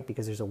right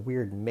because there's a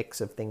weird mix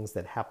of things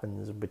that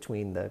happens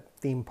between the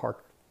theme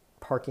park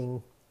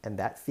parking and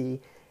that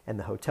fee and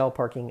the hotel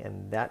parking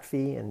and that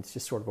fee, and it's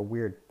just sort of a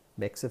weird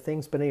mix of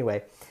things. But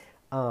anyway,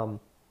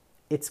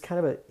 it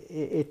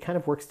kind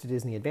of works to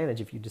Disney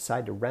advantage. If you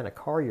decide to rent a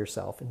car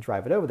yourself and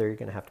drive it over there, you're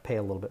going to have to pay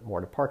a little bit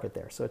more to park it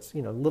there. So it's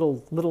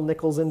little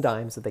nickels and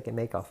dimes that they can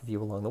make off of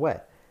you along the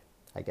way.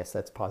 I guess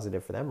that's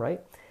positive for them,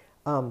 right?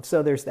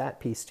 So there's that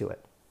piece to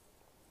it.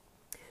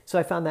 So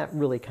I found that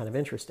really kind of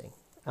interesting.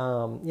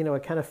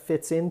 It kind of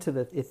fits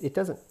into it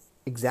doesn't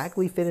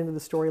exactly fit into the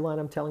storyline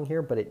I'm telling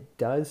here, but it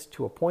does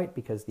to a point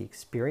because the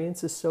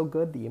experience is so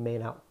good that you may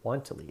not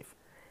want to leave.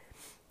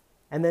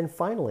 And then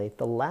finally,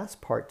 the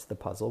last part to the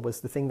puzzle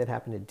was the thing that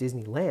happened at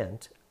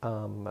Disneyland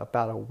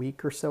about a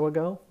week or so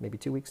ago, maybe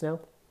 2 weeks now,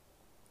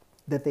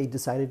 that they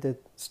decided to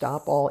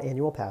stop all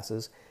annual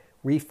passes,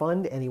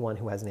 refund anyone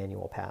who has an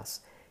annual pass,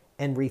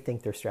 and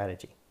rethink their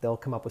strategy. They'll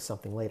come up with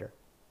something later.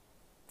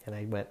 And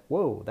I went,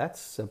 whoa,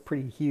 that's a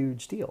pretty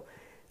huge deal.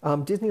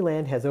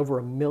 Disneyland has over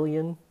 1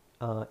 million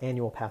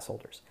annual pass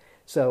holders.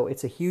 So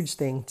it's a huge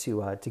thing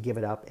to give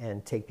it up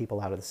and take people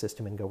out of the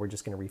system and go, we're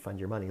just going to refund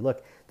your money.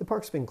 Look, the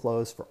park's been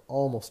closed for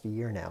almost a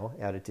year now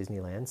out at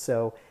Disneyland.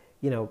 So,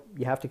 you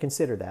have to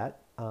consider that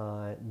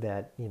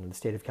the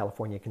state of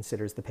California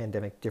considers the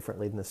pandemic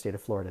differently than the state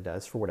of Florida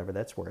does, for whatever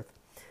that's worth.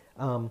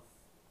 So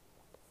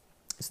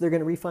they're going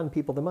to refund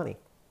people the money.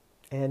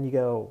 And you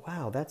go,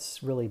 wow,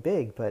 that's really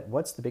big, but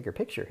what's the bigger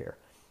picture here?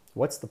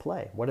 What's the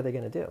play? What are they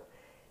going to do?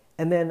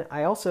 And then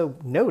I also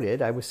noted,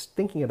 I was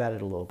thinking about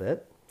it a little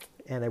bit,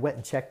 and I went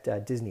and checked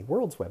Disney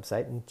World's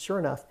website, and sure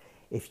enough,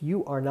 if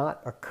you are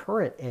not a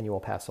current annual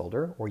pass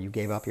holder, or you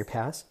gave up your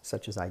pass,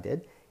 such as I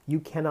did, you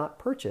cannot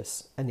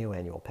purchase a new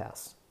annual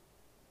pass.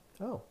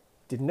 Oh,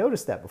 didn't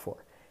notice that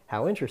before.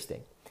 How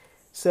interesting.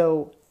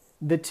 So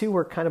the two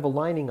are kind of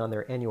aligning on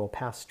their annual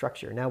pass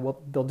structure. Now,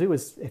 what they'll do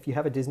is, if you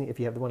have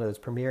one of those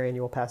premier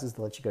annual passes,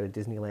 they'll let you go to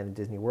Disneyland and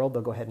Disney World.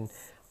 They'll go ahead and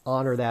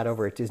honor that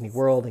over at Disney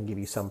World and give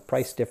you some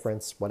price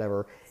difference,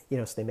 whatever,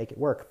 so they make it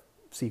work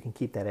so you can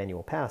keep that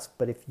annual pass.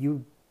 But if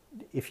you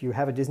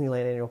have a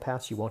Disneyland annual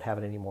pass, you won't have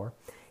it anymore.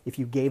 If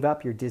you gave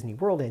up your Disney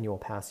World annual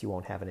pass, you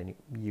won't have it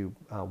you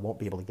won't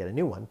be able to get a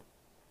new one.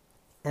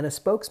 And a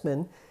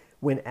spokesman,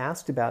 when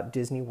asked about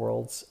Disney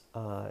World's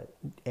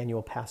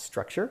annual pass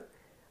structure,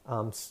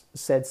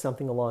 said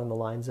something along the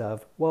lines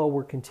of, well,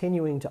 we're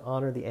continuing to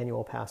honor the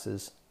annual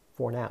passes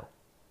for now.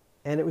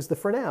 And it was the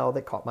for now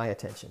that caught my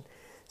attention.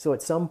 So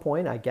at some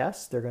point, I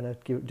guess, they're going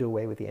to do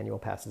away with the annual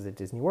passes at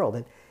Disney World.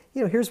 And,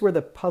 here's where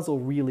the puzzle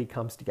really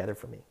comes together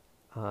for me.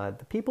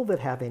 The people that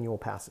have annual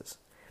passes,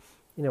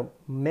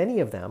 many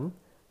of them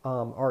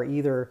are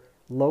either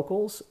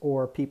locals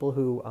or people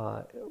who,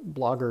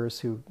 bloggers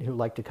who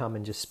like to come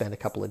and just spend a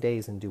couple of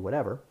days and do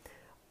whatever,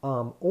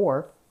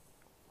 or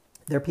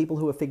they're people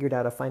who have figured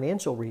out a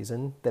financial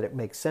reason that it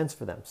makes sense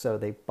for them. So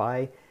they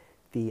buy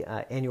the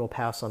annual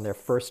pass on their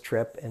first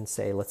trip and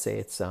let's say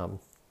it's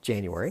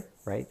January,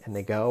 right? And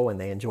they go and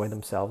they enjoy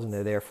themselves and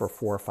they're there for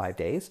 4 or 5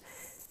 days.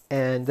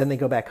 And then they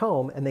go back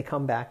home and they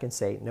come back in,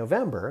 say,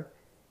 November,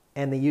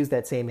 and they use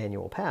that same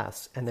annual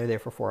pass and they're there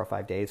for 4 or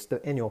 5 days.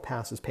 The annual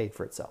pass is paid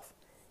for itself.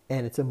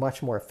 And it's a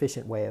much more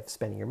efficient way of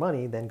spending your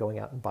money than going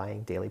out and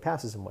buying daily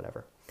passes and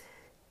whatever.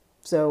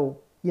 So,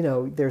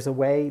 there's a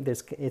way,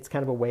 it's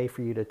kind of a way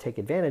for you to take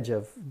advantage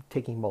of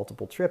taking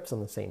multiple trips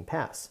on the same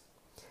pass.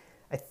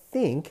 I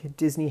think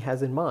Disney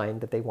has in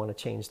mind that they want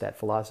to change that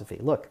philosophy.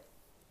 Look,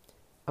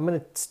 I'm going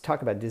to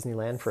talk about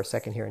Disneyland for a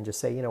second here and just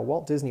say,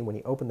 Walt Disney, when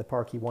he opened the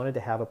park, he wanted to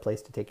have a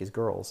place to take his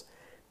girls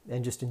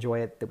and just enjoy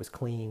it that was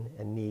clean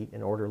and neat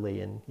and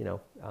orderly and,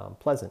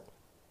 pleasant.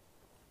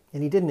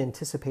 And he didn't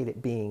anticipate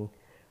it being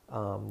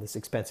this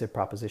expensive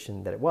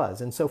proposition that it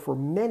was. And so for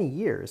many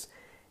years,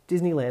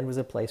 Disneyland was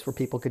a place where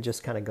people could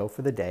just kind of go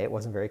for the day. It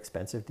wasn't very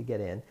expensive to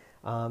get in.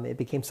 It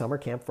became summer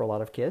camp for a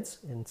lot of kids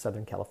in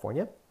Southern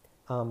California.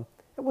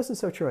 It wasn't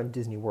so true on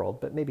Disney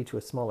World, but maybe to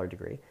a smaller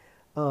degree.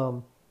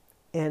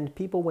 And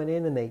people went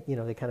in and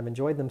they kind of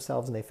enjoyed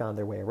themselves and they found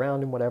their way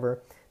around and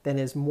whatever. Then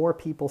as more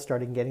people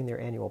started getting their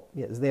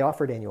they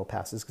offered annual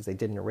passes because they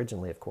didn't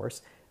originally, of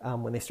course.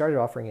 When they started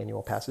offering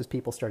annual passes,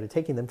 people started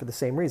taking them for the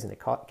same reason.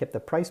 It kept the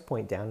price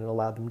point down and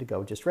allowed them to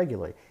go just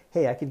regularly.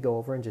 Hey, I could go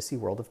over and just see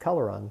World of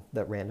Color on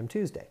that random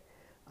Tuesday.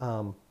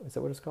 Is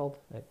that what it's called?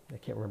 I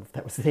can't remember if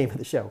that was the name of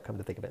the show, come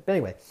to think of it. But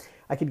anyway,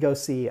 I could go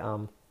see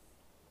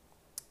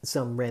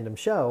some random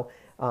show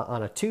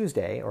on a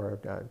Tuesday or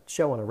a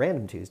show on a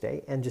random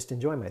Tuesday and just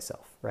enjoy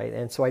myself, right?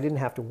 And so I didn't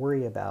have to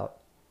worry about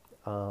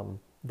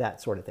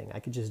that sort of thing. I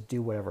could just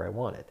do whatever I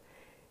wanted.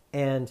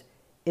 And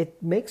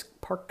it makes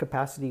park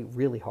capacity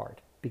really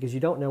hard because you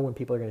don't know when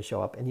people are going to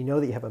show up and you know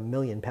that you have 1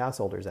 million pass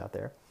holders out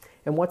there.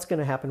 And what's going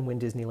to happen when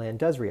Disneyland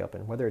does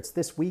reopen, whether it's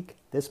this week,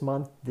 this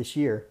month, this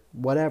year,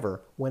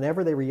 whatever,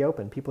 whenever they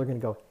reopen, people are going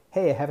to go,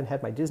 hey, I haven't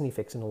had my Disney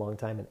fix in a long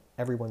time, and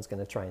everyone's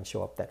going to try and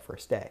show up that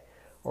first day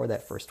or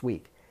that first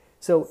week.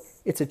 So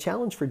it's a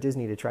challenge for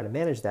Disney to try to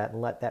manage that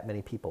and let that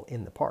many people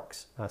in the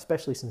parks,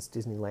 especially since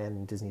Disneyland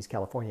and Disney's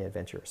California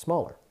Adventure are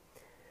smaller.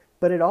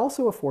 But it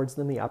also affords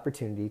them the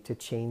opportunity to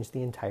change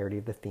the entirety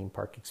of the theme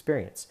park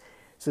experience.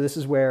 So this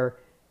is where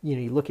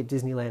you look at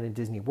Disneyland and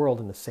Disney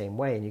World in the same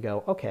way and you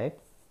go, okay,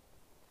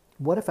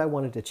 what if I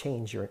wanted to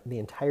change the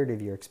entirety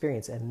of your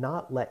experience and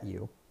not let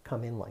you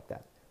come in like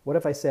that? What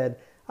if I said,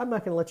 I'm not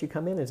going to let you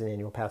come in as an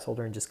annual pass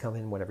holder and just come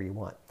in whenever you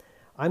want.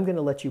 I'm going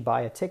to let you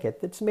buy a ticket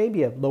that's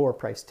maybe a lower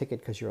price ticket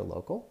because you're a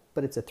local,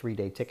 but it's a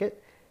 3-day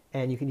ticket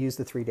and you can use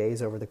the 3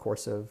 days over the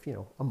course of,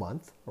 a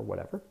month or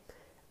whatever.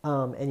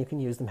 And you can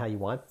use them how you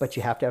want, but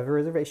you have to have a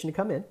reservation to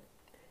come in.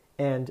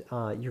 And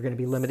you're going to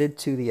be limited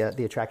to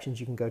the attractions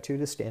you can go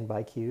to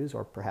standby queues,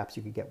 or perhaps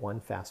you could get one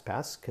fast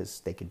pass because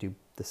they could do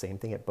the same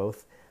thing at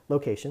both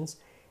locations.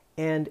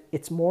 And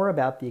it's more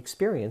about the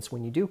experience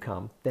when you do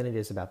come than it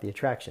is about the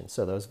attraction.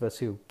 So those of us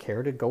who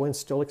care to go and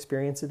still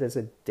experience it as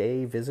a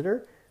day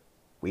visitor,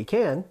 we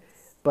can,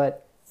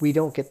 but we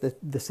don't get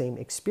the same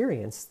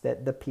experience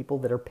that the people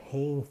that are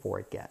paying for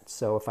it get.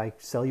 So if I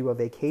sell you a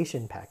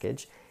vacation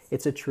package,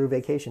 it's a true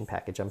vacation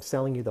package. I'm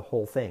selling you the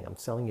whole thing. I'm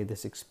selling you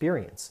this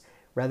experience.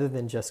 Rather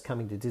than just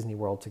coming to Disney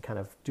World to kind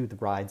of do the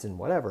rides and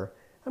whatever,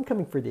 I'm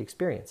coming for the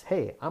experience.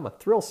 Hey, I'm a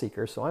thrill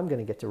seeker, so I'm going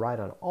to get to ride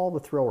on all the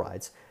thrill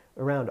rides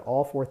around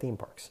all 4 theme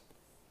parks.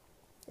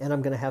 And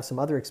I'm going to have some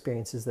other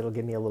experiences that'll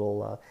give me a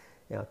little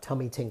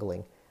tummy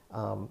tingling,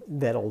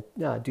 that'll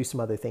do some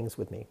other things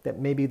with me that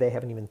maybe they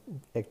haven't even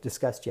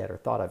discussed yet or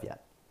thought of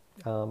yet.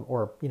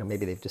 Or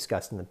maybe they've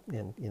discussed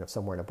in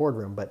somewhere in a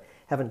boardroom, but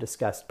haven't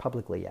discussed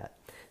publicly yet.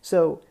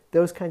 So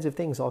those kinds of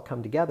things all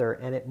come together,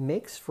 and it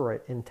makes for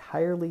an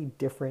entirely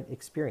different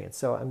experience.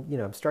 So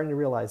I'm starting to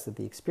realize that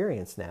the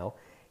experience now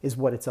is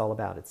what it's all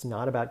about. It's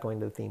not about going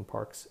to the theme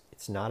parks.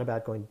 It's not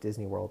about going to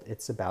Disney World.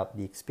 It's about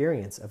the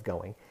experience of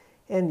going.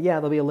 And yeah,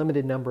 there'll be a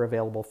limited number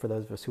available for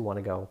those of us who want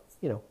to go,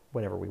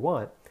 whenever we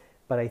want.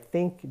 But I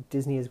think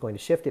Disney is going to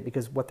shift it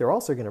because what they're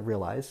also going to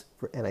realize,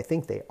 and I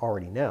think they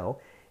already know,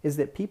 is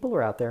that people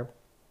are out there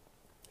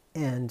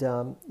and,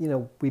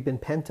 we've been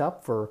pent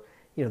up for,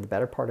 the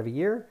better part of a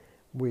year.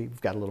 we've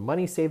got a little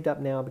money saved up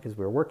now because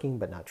we're working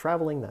but not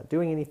traveling, not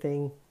doing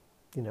anything,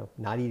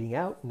 not eating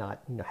out,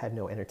 not had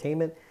no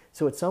entertainment.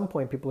 So at some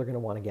point, people are going to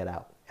want to get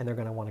out and they're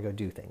going to want to go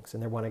do things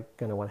and they're going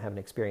to want to have an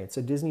experience.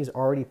 So Disney's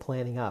already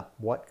planning up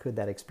what could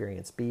that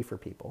experience be for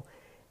people.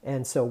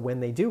 And so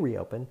when they do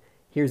reopen,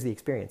 here's the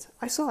experience.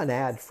 I saw an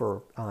ad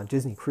for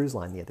Disney Cruise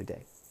Line the other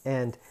day,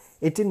 and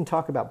it didn't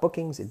talk about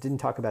bookings. It didn't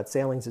talk about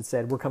sailings. It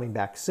said, we're coming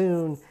back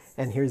soon,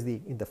 and here's the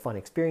fun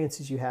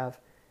experiences you have.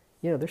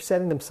 They're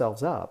setting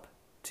themselves up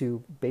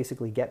to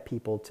basically get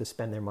people to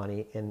spend their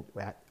money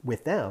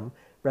with them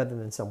rather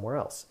than somewhere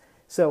else.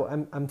 So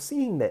I'm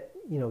seeing that,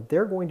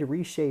 they're going to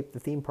reshape the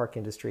theme park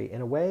industry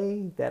in a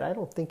way that I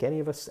don't think any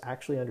of us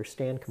actually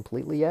understand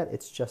completely yet.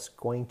 It's just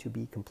going to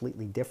be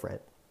completely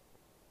different.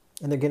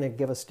 And they're going to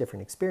give us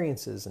different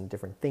experiences and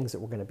different things that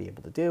we're going to be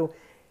able to do.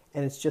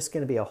 And it's just going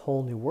to be a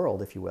whole new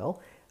world, if you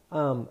will,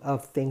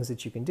 of things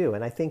that you can do.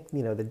 And I think,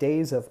 the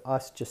days of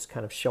us just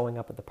kind of showing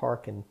up at the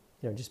park and,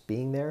 just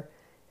being there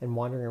and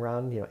wandering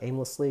around,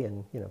 aimlessly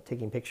and,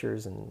 taking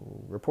pictures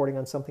and reporting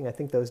on something, I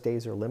think those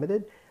days are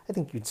limited. I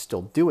think you'd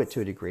still do it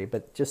to a degree,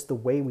 but just the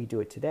way we do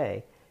it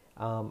today,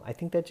 I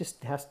think that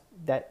just has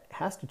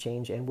to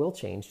change and will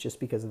change just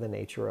because of the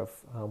nature of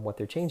what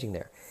they're changing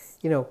there.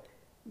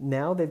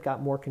 Now they've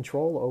got more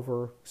control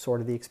over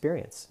sort of the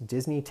experience.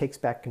 Disney takes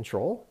back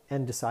control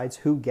and decides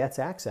who gets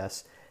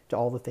access to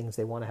all the things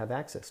they want to have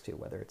access to,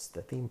 whether it's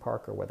the theme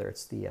park or whether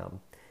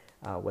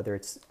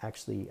it's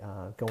actually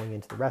going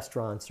into the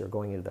restaurants or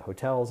going into the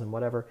hotels and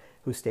whatever,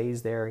 who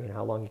stays there,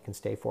 how long you can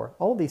stay for.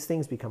 All of these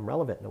things become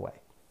relevant in a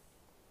way.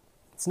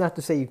 It's not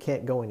to say you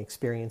can't go and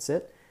experience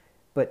it,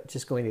 but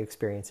just going to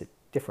experience it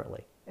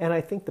differently. And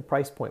I think the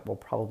price point will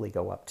probably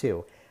go up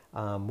too.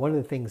 One of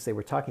the things they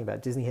were talking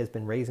about, Disney has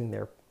been raising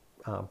their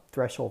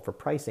threshold for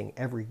pricing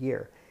every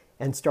year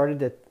and started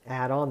to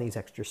add on these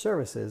extra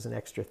services and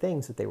extra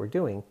things that they were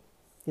doing.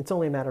 It's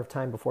only a matter of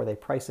time before they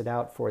price it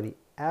out for the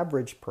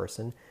average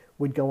person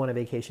would go on a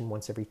vacation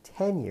once every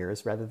 10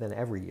 years rather than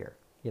every year.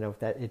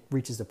 That it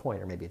reaches a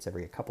point, or maybe it's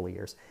every couple of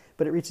years,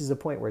 but it reaches a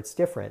point where it's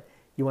different.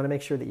 You want to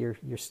make sure that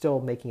you're still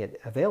making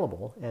it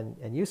available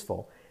and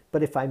useful.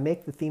 But if I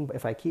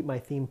keep my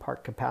theme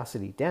park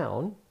capacity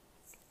down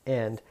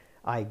and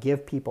I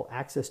give people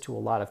access to a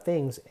lot of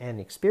things and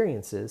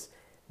experiences,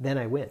 then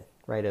I win,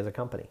 right, as a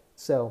company.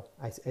 So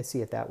I see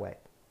it that way.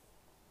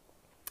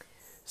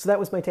 So that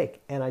was my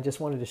take, and I just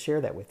wanted to share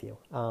that with you.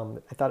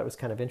 I thought it was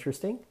kind of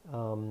interesting.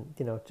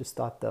 Just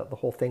thought the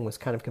whole thing was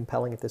kind of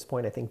compelling at this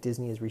point. I think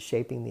Disney is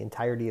reshaping the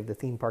entirety of the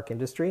theme park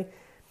industry.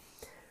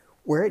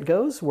 Where it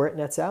goes, where it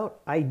nets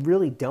out, I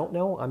really don't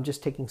know. I'm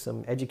just taking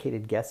some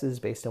educated guesses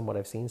based on what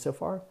I've seen so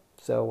far.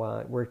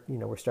 So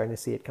we're starting to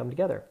see it come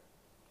together.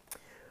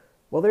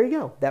 Well, there you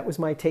go. That was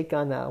my take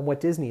on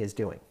what Disney is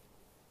doing.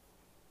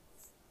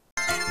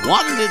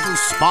 One little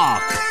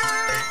spark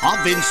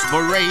of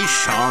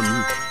inspiration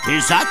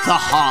is at the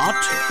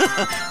heart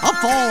of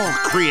all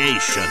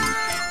creation,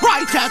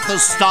 right at the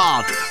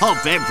start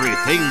of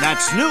everything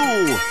that's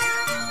new.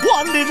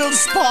 One little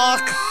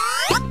spark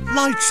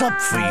lights up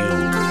for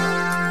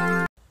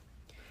you.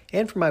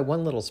 And for my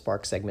One Little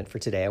Spark segment for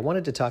today, I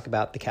wanted to talk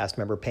about the cast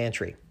member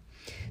pantry.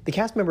 The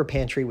cast member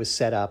pantry was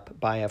set up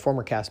by a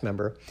former cast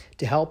member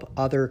to help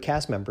other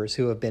cast members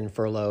who have been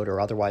furloughed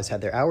or otherwise had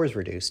their hours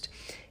reduced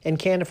and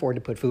can't afford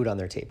to put food on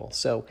their table.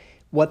 So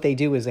what they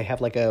do is they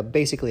have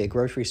basically a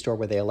grocery store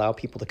where they allow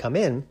people to come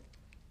in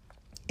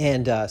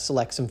and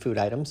select some food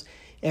items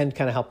and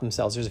kind of help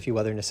themselves. There's a few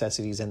other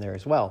necessities in there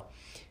as well.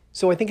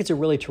 So I think it's a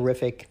really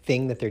terrific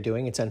thing that they're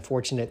doing. It's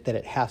unfortunate that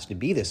it has to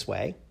be this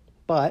way,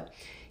 but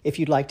if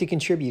you'd like to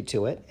contribute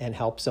to it and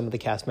help some of the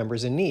cast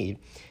members in need,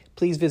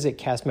 please visit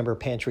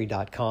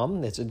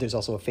castmemberpantry.com. There's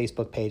also a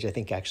Facebook page. I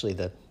think actually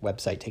the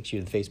website takes you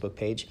to the Facebook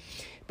page.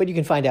 But you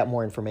can find out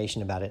more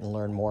information about it and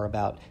learn more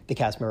about the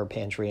Cast Member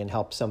Pantry and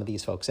help some of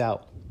these folks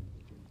out.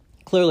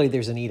 Clearly,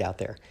 there's a need out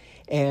there.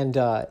 And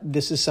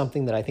this is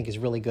something that I think is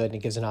really good, and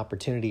it gives an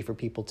opportunity for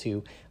people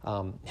to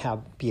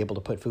be able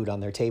to put food on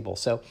their table.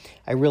 So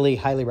I really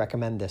highly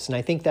recommend this. And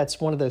I think that's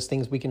one of those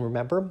things we can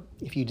remember.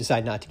 If you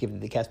decide not to give to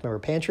the Cast Member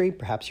Pantry,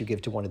 perhaps you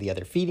give to one of the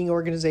other feeding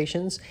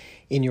organizations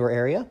in your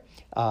area.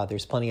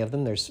 There's plenty of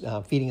them. There's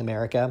Feeding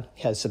America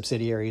has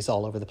subsidiaries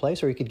all over the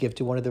place, or you could give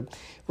to one of the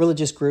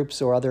religious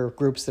groups or other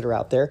groups that are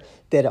out there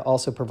that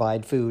also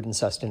provide food and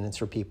sustenance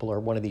for people,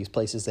 or one of these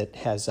places that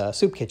has a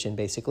soup kitchen,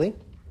 basically.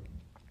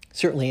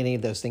 Certainly any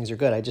of those things are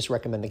good. I just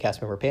recommend the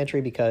Cast Member Pantry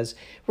because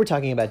we're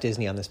talking about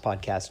Disney on this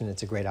podcast, and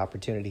it's a great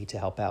opportunity to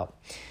help out.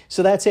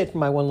 So that's it for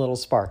my One Little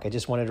Spark. I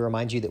just wanted to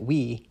remind you that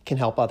we can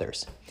help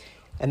others.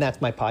 And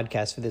that's my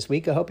podcast for this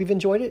week. I hope you've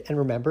enjoyed it. And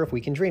remember, if we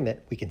can dream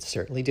it, we can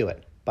certainly do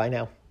it. Bye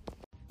now.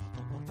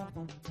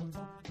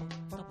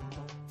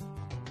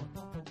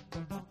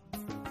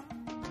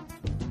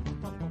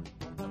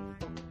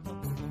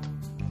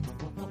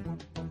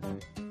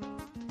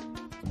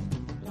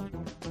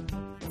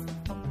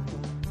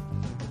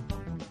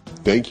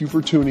 Thank you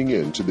for tuning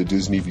in to the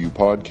Disney View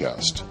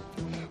podcast.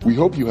 We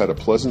hope you had a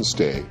pleasant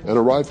stay and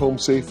arrive home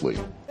safely.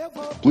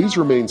 Please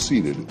remain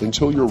seated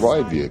until your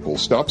ride vehicle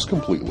stops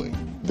completely.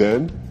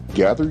 Then,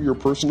 gather your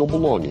personal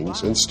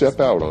belongings and step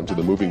out onto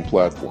the moving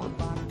platform.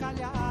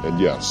 And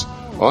yes,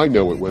 I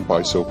know it went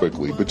by so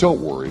quickly, but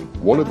don't worry.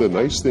 One of the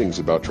nice things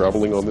about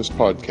traveling on this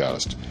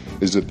podcast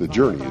is that the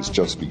journey is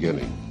just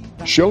beginning.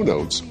 Show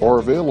notes are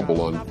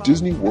available on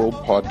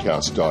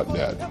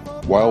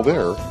DisneyWorldPodcast.net. While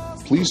there,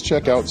 please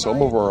check out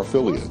some of our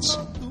affiliates.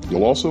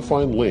 You'll also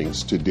find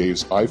links to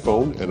Dave's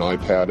iPhone and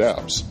iPad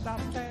apps.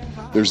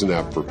 There's an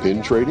app for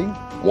pin trading,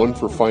 one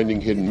for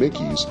finding hidden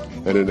Mickeys,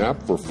 and an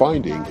app for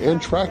finding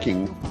and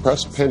tracking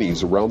pressed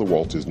pennies around the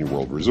Walt Disney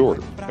World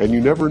Resort. And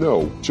you never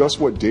know just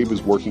what Dave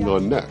is working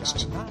on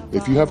next.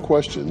 If you have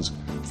questions,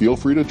 feel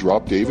free to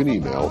drop Dave an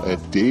email at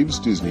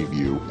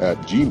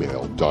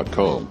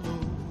davesdisneyview@gmail.com.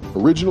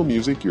 Original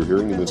music you're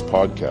hearing in this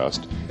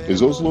podcast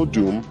is Oslo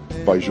Doom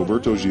by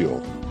Gilberto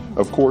Gil.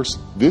 Of course,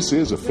 this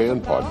is a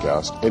fan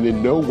podcast and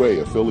in no way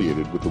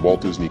affiliated with the Walt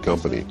Disney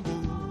Company.